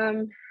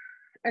 And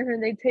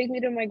then they take me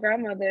to my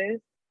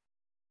grandmother's.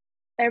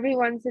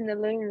 Everyone's in the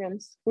living room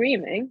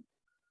screaming.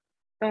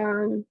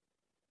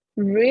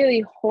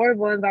 Really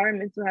horrible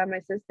environment to have my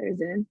sisters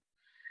in.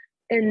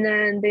 And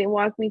then they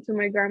walk me to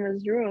my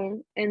grandma's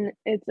room, and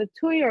it's a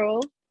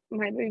 2-year-old,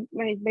 my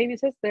baby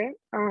sister.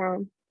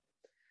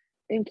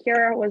 And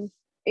Kiara was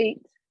 8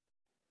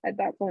 at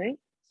that point.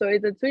 So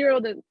it's a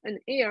 2-year-old and an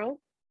 8-year-old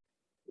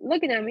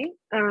looking at me.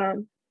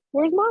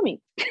 Where's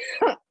mommy?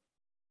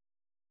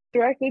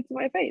 Directly to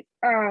my face.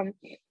 And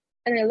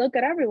I look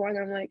at everyone.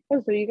 I'm like,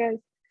 oh, so you guys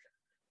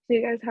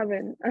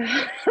haven't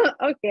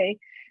okay.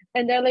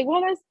 And they're like,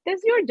 well,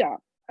 that's your job.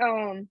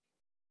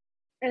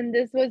 And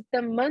this was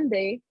the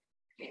Monday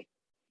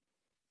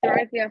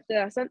directly after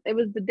that. It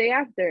was the day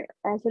after.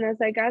 As soon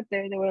as I got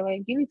there, they were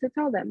like, you need to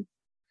tell them.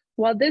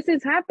 While this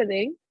is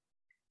happening,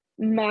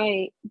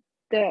 the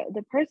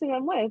person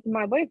I'm with,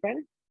 my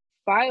boyfriend,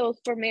 files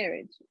for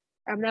marriage.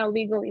 I'm now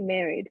legally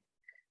married.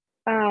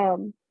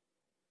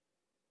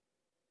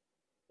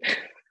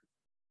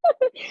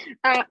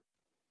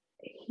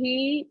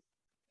 He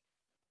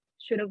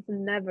should have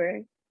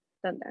never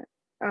done that.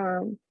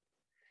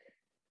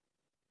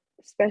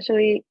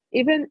 Especially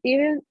even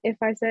if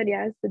I said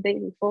yes the day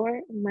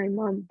before, my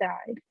mom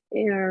died.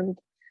 And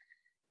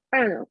I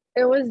don't know,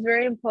 it was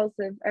very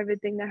impulsive,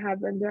 everything that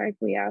happened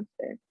directly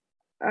after.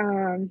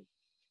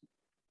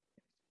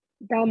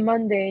 That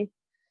Monday,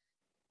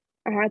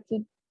 I had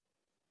to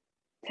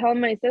tell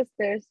my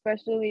sister,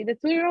 especially the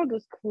 2-year-old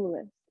was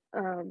clueless.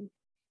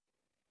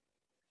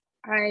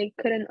 I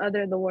couldn't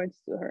utter the words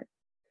to her.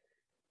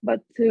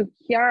 But to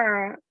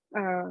Kiara,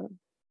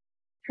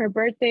 her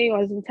birthday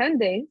was in 10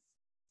 days.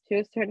 She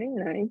was turning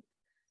 9.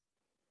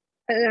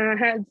 And I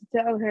had to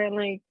tell her,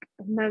 like,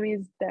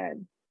 mommy's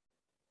dead.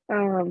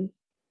 And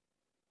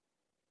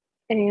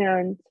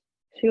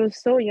she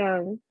was so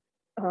young.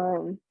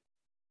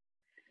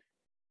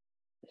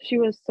 She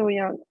was so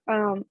young.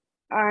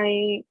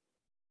 I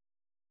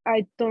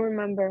don't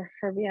remember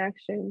her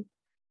reaction.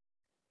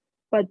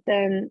 But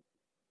then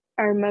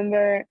I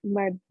remember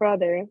my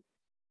brother,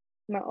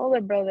 my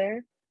older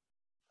brother,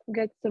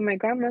 gets to my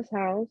grandma's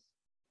house.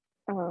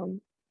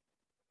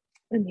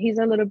 And he's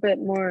a little bit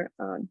more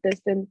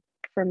distant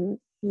from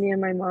me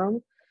and my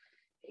mom.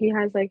 He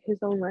has like his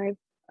own life.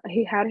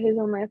 He had his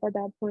own life at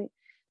that point.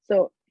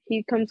 So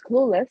he comes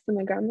clueless to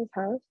my grandma's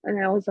house, and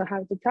I also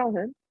have to tell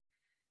him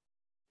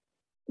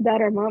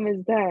that our mom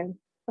is dead.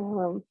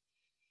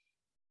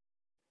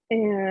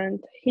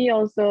 And he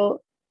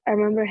also, I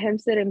remember him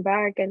sitting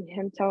back and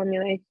him telling me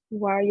like,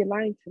 why are you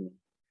lying to me?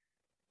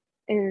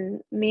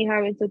 And me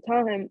having to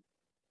tell him,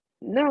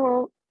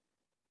 no,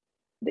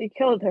 they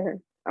killed her.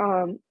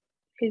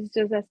 He's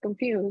just as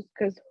confused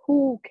because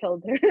who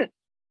killed her?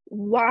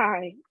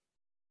 Why?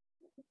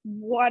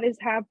 What is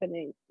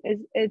happening?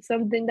 It's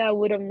something that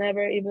would have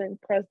never even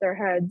crossed their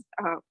heads.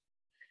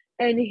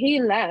 And he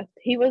left.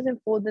 He was in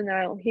full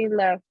denial. He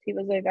left. He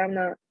was like, I'm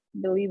not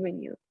believing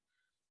you.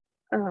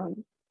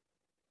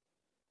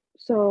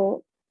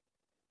 So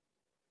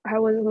I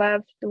was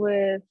left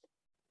with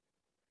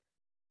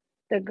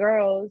the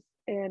girls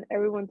and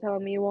everyone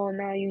telling me, well,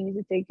 now you need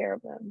to take care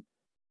of them.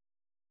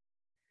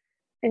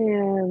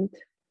 And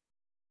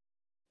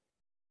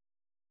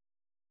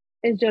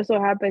it just so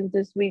happens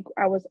this week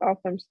I was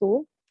off from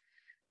school.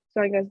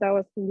 So I guess that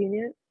was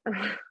convenient.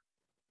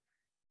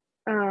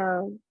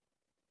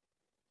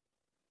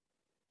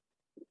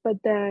 But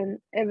then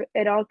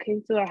it all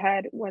came to a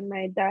head when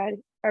my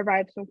dad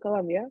arrived from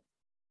Colombia.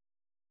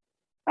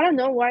 I don't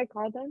know why I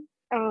called them.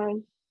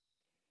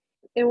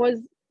 It was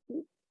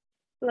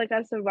like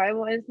a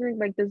survival instinct.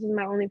 Like, this is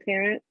my only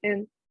parent,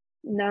 and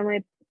now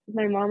my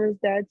mom is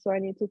dead, so I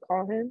need to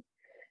call him.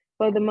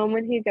 But the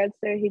moment he gets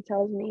there, he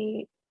tells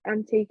me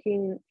I'm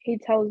taking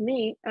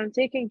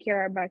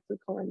Kiara back to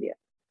Colombia.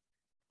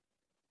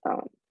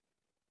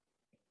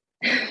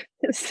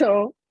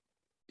 So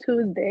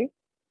Tuesday,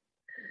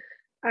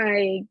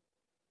 my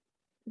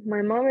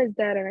mom is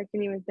dead and I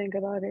can't even think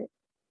about it.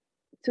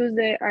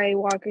 Tuesday, I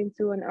walk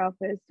into an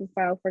office to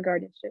file for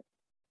guardianship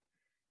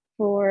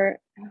for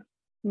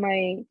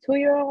my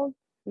 2-year-old,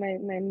 my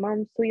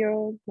mom's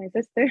 2-year-old, my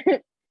sister,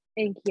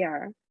 and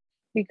Kiara.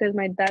 Because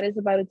my dad is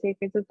about to take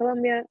her to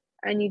Colombia,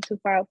 I need to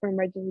file for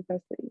emergency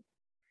custody.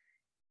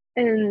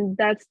 And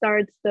that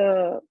starts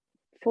the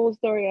full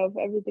story of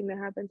everything that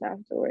happens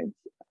afterwards,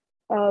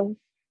 of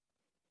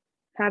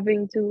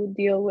having to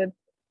deal with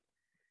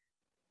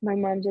my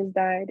mom just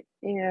died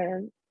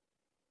and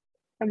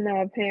I'm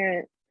now a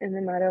parent in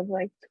a matter of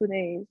like 2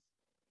 days,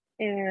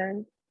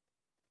 and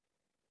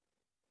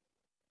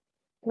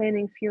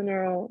planning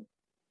funeral,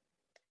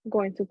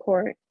 going to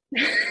court,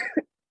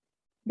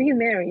 being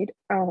married,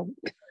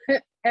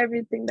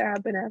 everything that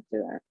happened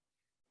after that.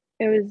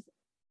 It was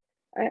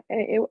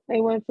it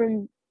went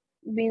from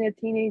being a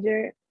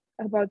teenager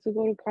about to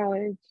go to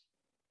college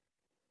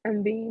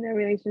and being in a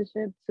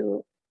relationship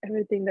to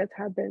everything that's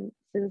happened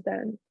since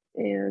then.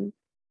 And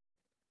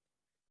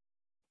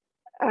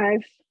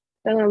I've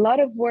done a lot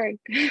of work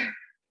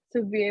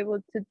to be able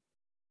to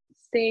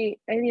say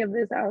any of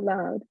this out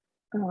loud.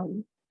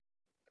 And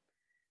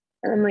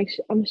I'm like,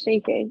 I'm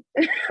shaking.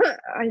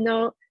 I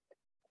know.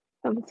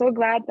 I'm so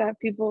glad that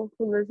people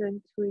who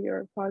listen to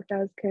your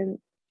podcast can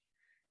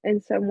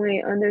in some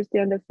way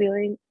understand the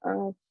feeling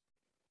of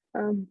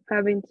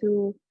having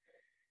to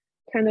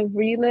kind of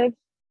relive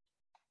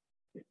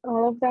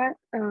all of that.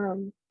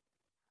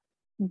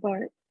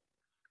 But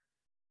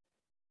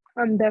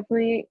I'm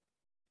definitely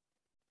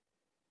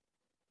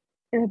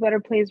in a better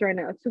place right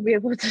now to be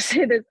able to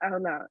say this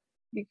out loud,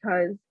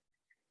 because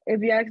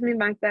if you asked me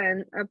back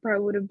then, I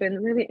probably would have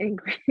been really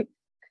angry.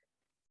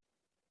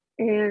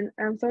 And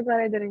I'm so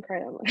glad I didn't cry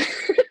that much.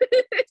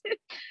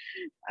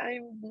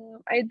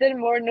 I did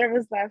more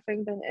nervous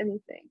laughing than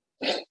anything.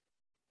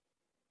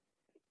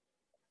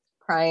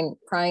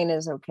 Crying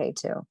is okay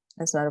too.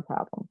 It's not a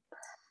problem.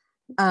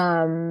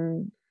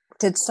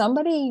 Did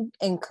somebody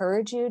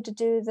encourage you to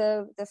do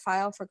the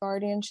file for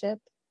guardianship?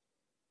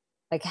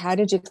 Like, how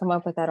did you come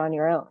up with that on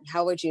your own?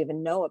 How would you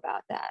even know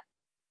about that?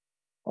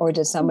 Or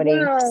did somebody?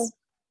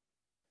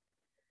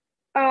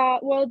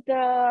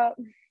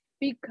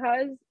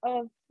 Because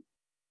of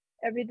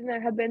everything I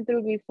have been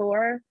through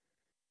before,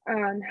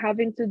 and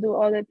having to do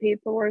all the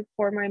paperwork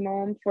for my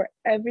mom for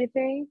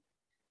everything,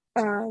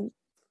 I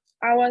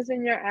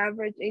wasn't your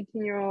average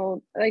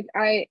 18-year-old. Like,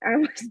 I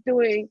was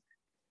doing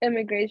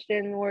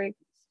immigration work,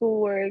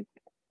 schoolwork,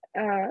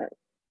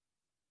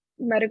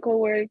 medical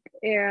work,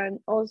 and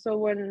also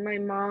when my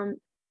mom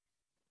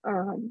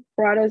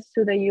brought us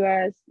to the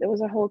US, there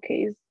was a whole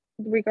case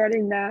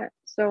regarding that.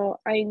 So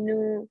I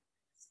knew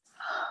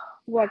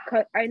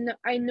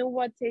I knew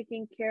what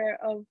taking care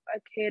of a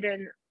kid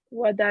and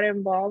what that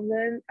involved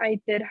in. I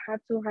did have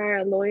to hire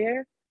a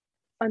lawyer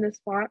on the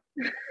spot.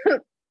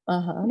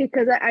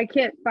 Because I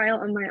can't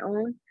file on my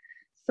own.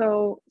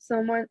 So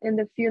someone in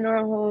the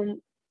funeral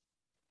home,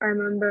 I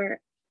remember,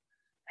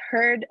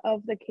 heard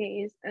of the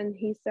case, and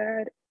he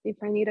said if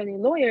I need any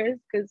lawyers,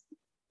 because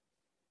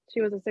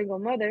she was a single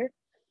mother,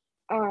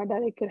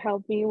 that it could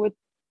help me with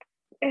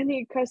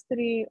any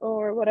custody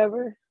or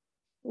whatever,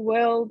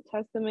 will,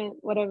 testament,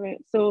 whatever.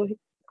 So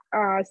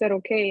I said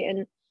okay,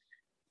 and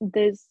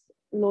this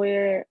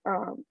lawyer,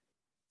 I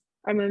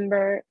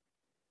remember,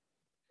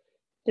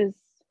 just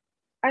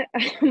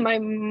my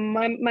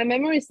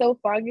memory is so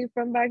foggy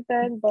from back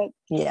then, but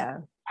yeah,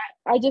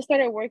 I just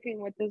started working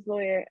with this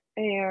lawyer,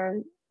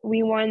 and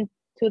we went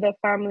to the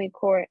family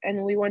court,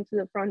 and we went to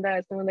the front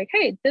desk, and we're like,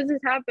 hey, this is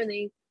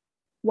happening,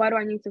 why do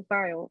I need to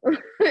file?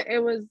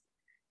 it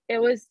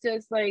was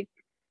just like,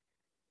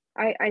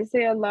 I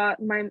say a lot,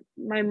 my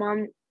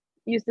mom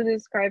used to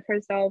describe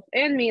herself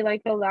and me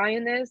like a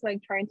lioness,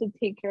 like trying to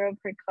take care of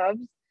her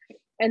cubs.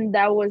 And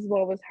that was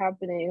what was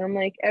happening. I'm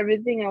like,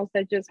 everything else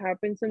that just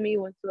happened to me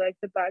went to like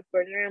the back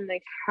burner. I'm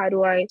like, how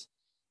do I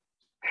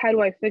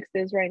fix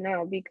this right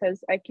now?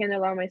 Because I can't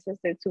allow my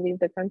sister to leave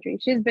the country.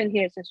 She's been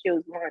here since she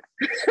was born.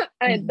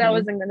 That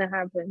wasn't gonna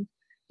happen.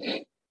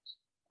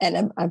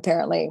 And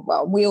apparently,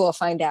 well, we will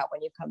find out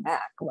when you come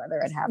back whether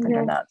it happened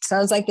or not.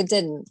 Sounds like it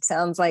didn't.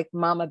 Sounds like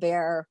Mama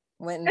Bear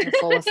went into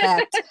full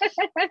effect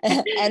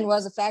and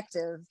was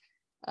effective.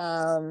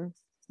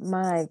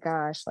 My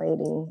gosh,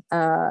 lady.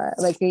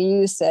 Like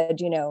you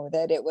said, you know,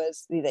 that it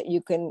was that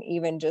you can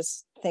even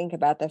just think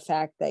about the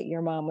fact that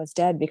your mom was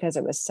dead because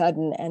it was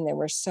sudden and there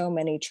were so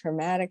many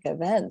traumatic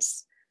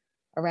events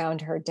around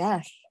her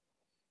death.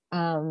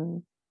 Yeah.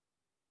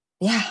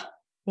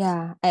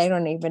 I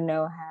don't even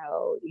know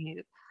how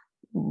you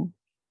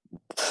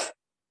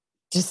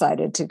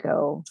decided to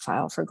go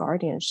file for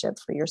guardianship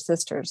for your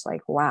sisters.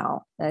 Like,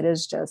 wow, that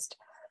is just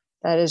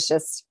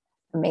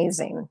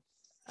amazing.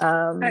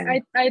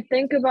 I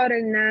think about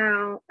it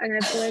now, and I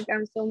feel like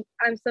I'm so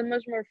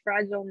much more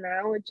fragile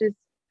now, which is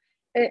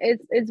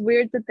it's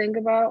weird to think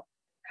about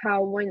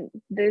how when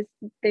these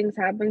things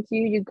happen to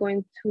you, you're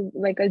going to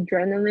like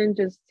adrenaline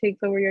just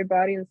takes over your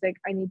body and it's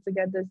like, I need to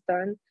get this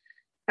done.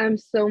 I'm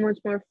so much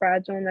more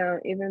fragile now,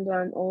 even though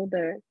I'm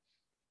older.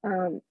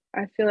 I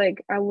feel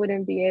like I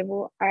wouldn't be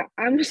able.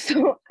 I'm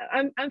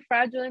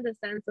fragile in the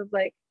sense of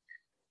like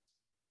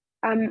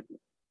I'm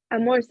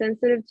I'm more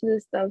sensitive to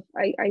this stuff.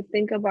 I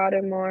think about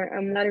it more.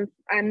 I'm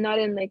not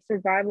in like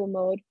survival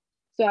mode.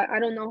 So I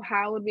don't know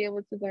how I would be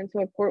able to go into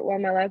a court while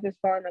my life is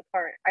falling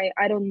apart.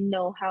 I don't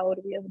know how I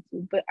would be able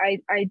to, but I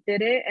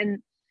did it,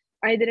 and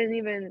I didn't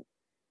even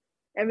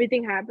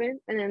everything happened,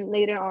 and then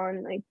later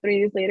on, like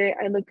 3 days later,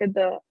 I look at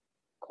the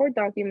court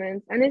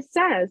documents and it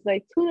says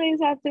like 2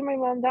 days after my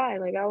mom died,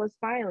 like I was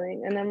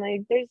filing, and I'm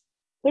like, there's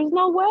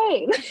no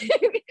way.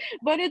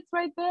 But it's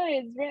right there,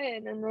 it's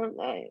written, and I'm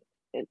like,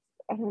 it's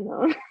I don't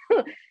know.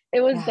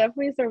 It was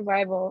definitely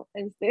survival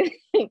instinct.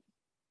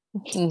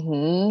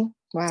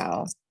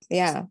 Wow.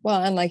 Yeah.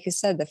 Well, and like you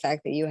said, the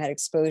fact that you had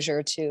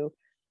exposure to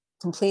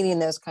completing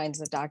those kinds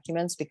of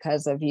documents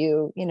because of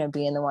you, you know,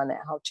 being the one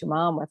that helped your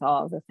mom with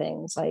all of the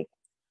things, like,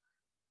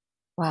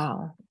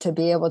 wow, to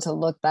be able to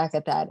look back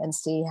at that and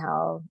see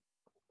how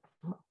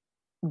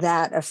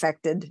that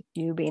affected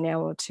you being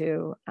able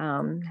to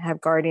have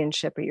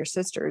guardianship of your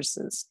sisters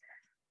is,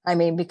 I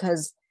mean,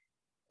 because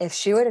if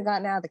she would have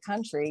gotten out of the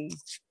country,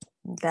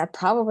 that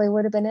probably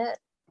would have been it.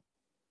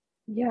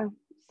 Yeah.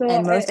 So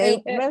and most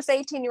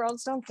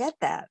 18-year-olds don't get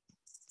that.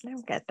 They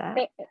don't get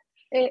that.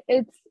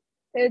 It's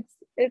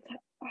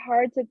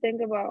hard to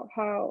think about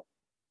how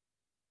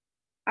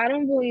I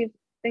don't believe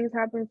things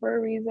happen for a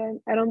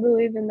reason. I don't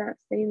believe in that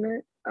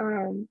statement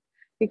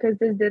because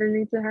this didn't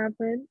need to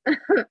happen.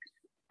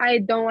 I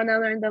don't want to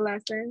learn the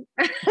lesson.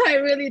 I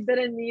really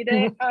didn't need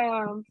it.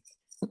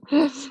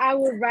 I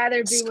would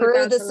rather be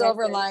screw the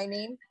silver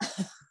lining.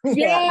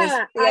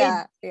 Yeah.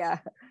 Yeah.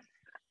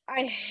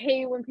 I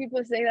hate when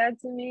people say that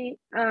to me.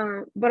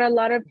 But a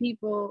lot of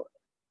people,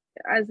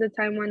 as the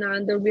time went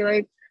on, they'll be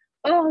like,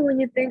 oh, when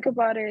you think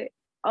about it,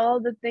 all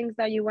the things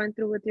that you went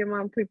through with your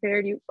mom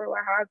prepared you for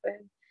what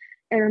happened.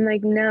 And I'm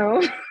like,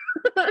 no,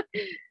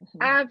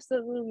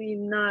 absolutely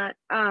not.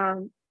 I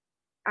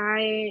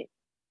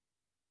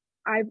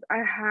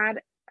had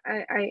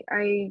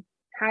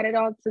it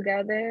all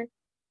together,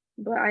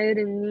 but I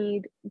didn't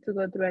need to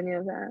go through any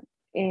of that.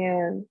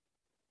 And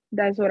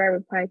that's what I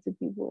reply to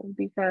people,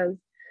 because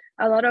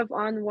a lot of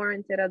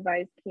unwarranted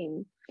advice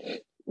came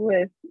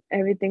with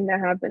everything that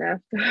happened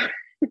after.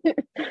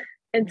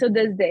 And to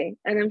this day,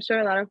 and I'm sure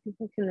a lot of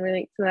people can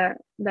relate to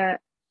that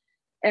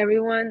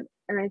everyone,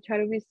 and I try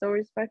to be so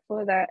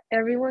respectful, that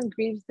everyone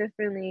grieves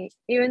differently,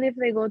 even if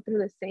they go through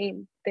the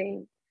same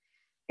thing.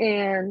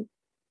 And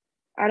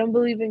I don't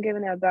believe in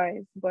giving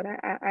advice, but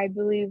I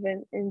believe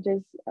in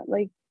just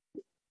like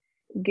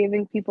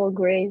giving people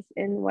grace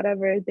in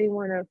whatever they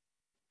want to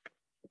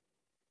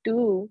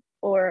do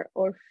or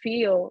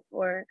feel,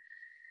 or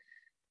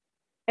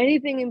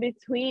anything in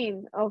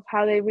between of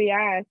how they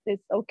react.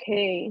 It's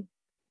okay,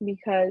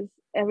 because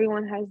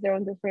everyone has their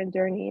own different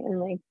journey.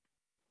 And like,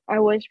 I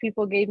wish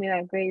people gave me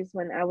that grace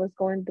when I was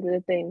going through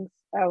the things,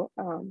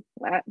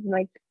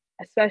 like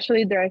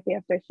especially directly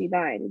after she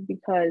died,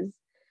 because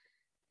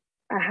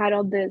I had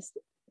all this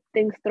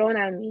things thrown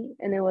at me,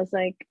 and it was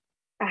like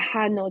I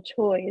had no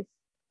choice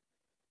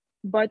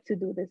but to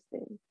do this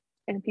thing.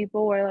 And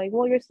people were like,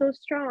 well, you're so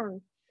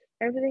strong,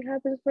 everything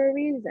happens for a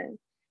reason,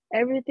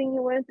 everything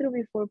you went through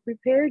before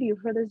prepared you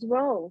for this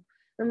role.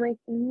 I'm like,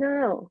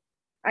 no,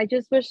 I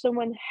just wish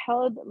someone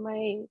held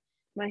my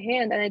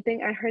hand. And I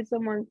think I heard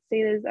someone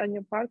say this on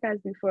your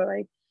podcast before,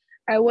 like,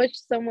 I wish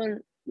someone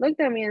looked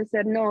at me and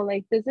said, no,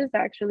 like, this is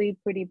actually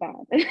pretty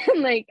bad.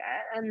 and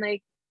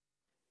like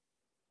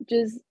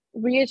just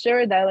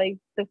reassure that, like,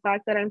 the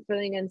fact that I'm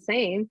feeling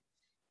insane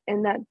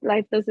and that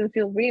life doesn't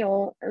feel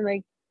real, and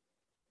like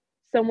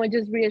someone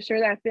just reassure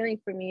that feeling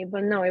for me.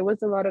 But no, it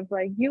was a lot of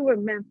like, you were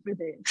meant for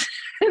this.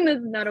 And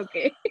it's not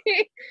okay.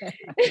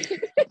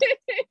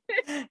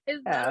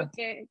 It's not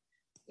okay.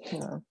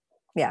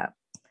 Yeah.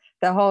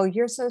 The whole,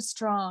 you're so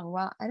strong.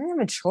 Well, I didn't have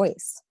a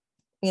choice.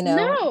 You know,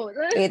 no.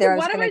 Either I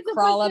was going to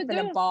crawl up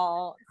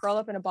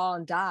in a ball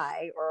and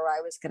die, or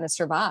I was going to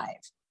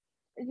survive.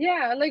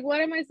 yeah, like what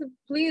am I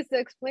please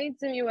explain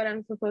to me what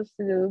I'm supposed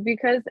to do,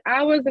 because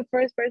I was the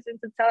first person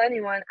to tell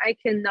anyone I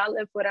cannot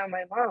live without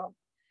my mom.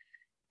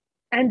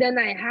 And then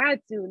I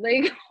had to,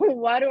 like,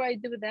 what do I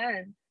do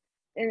then?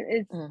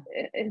 And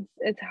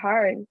it's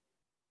hard.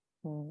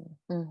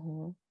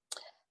 Mm-hmm.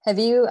 Have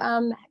you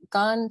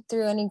gone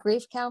through any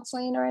grief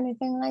counseling or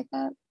anything like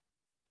that?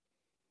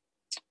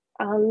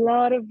 A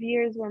lot of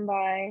years went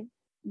by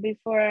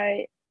before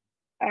I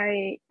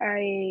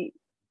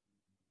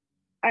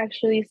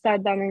actually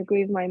sat down and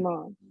grieved my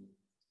mom.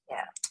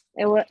 Yeah.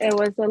 It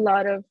was a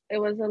lot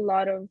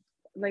of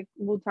like,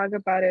 we'll talk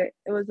about it.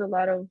 It was a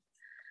lot of,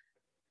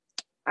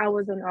 I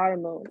was in auto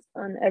mode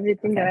on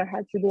everything that I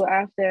had to do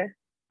after.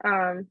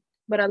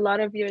 But a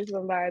lot of years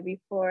went by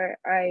before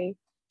I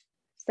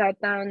sat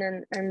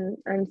down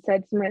and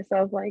said to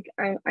myself, like,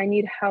 I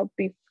need help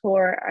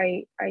before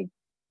I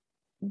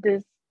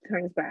this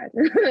turns bad.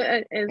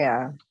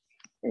 Yeah.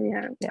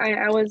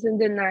 I was in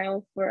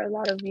denial for a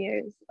lot of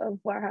years of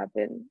what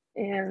happened,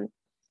 and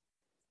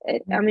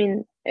it's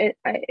going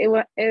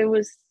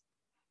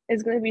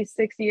to be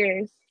 6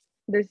 years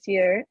this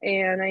year,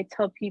 and I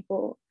tell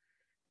people,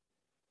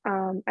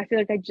 I feel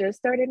like I just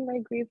started my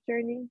grief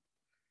journey.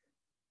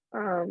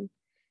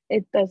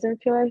 It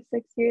doesn't feel like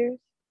 6 years.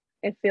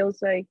 It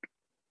feels like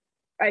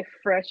I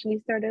freshly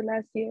started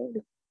last year,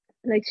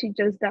 like she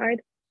just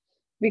died,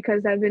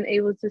 because I've been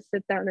able to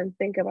sit down and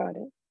think about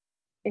it,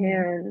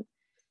 and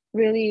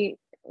really,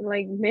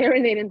 like,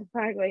 marinate in the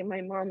fact, like,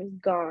 my mom is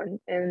gone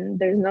and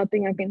there's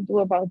nothing I can do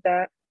about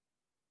that.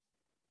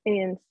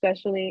 And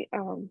especially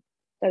that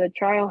the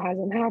trial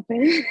hasn't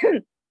happened.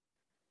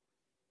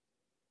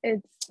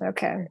 It's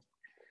okay.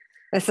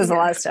 This is a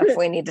lot of stuff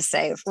we need to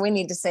save. We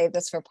need to save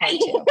this for part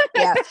 2.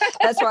 Yeah,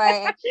 that's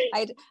why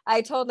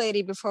I told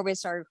Lady before we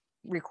started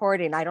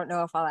recording, I don't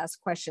know if I'll ask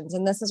questions,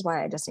 and this is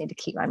why I just need to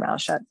keep my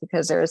mouth shut,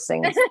 because there is still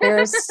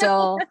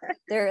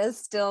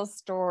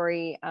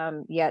story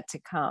yet to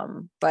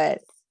come.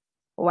 But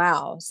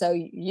wow, so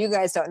you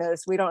guys don't know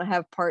this. We don't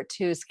have part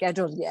 2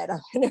 scheduled yet.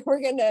 We're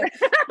gonna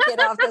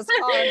get off this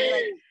call and be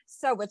like,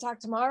 so we'll talk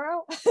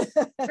tomorrow.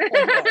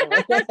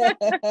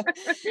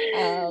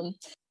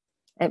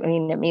 I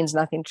mean, it means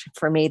nothing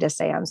for me to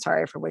say I'm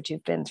sorry for what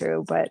you've been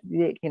through, but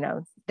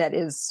that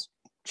is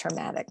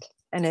traumatic,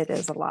 and it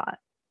is a lot.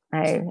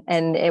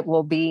 And it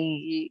will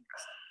be,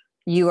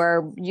 you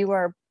are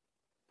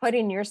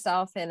putting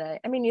yourself in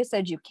you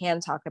said you can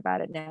talk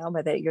about it now,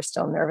 but that you're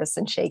still nervous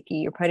and shaky.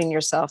 You're putting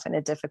yourself in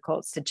a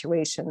difficult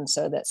situation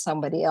so that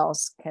somebody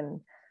else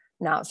can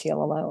not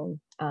feel alone,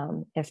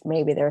 if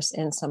maybe they're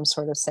in some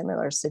sort of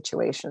similar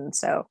situation.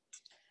 So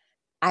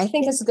I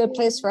think it's a good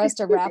place for us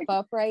to wrap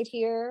up right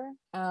here.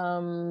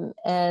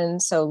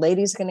 And so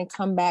Lady's going to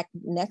come back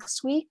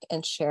next week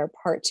and share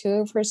part 2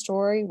 of her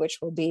story, which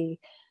will be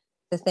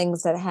the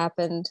things that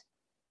happened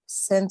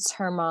since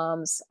her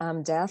mom's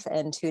death,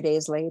 and 2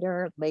 days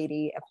later,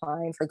 Lady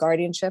applying for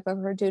guardianship of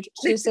her two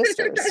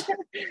sisters.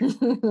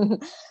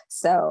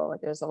 So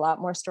there's a lot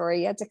more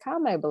story yet to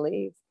come, I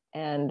believe.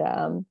 And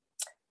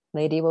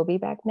Lady will be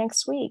back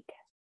next week.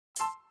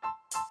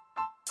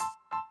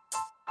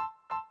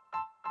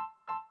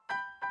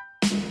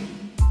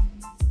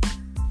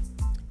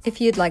 If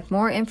you'd like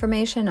more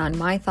information on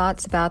my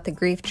thoughts about the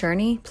grief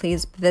journey,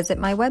 please visit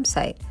my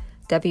website,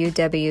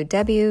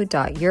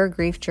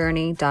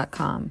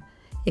 www.yourgriefjourney.com.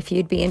 If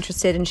you'd be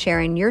interested in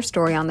sharing your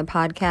story on the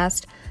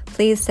podcast,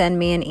 please send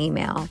me an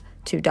email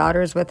to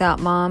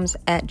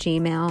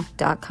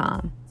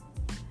daughterswithoutmoms@gmail.com.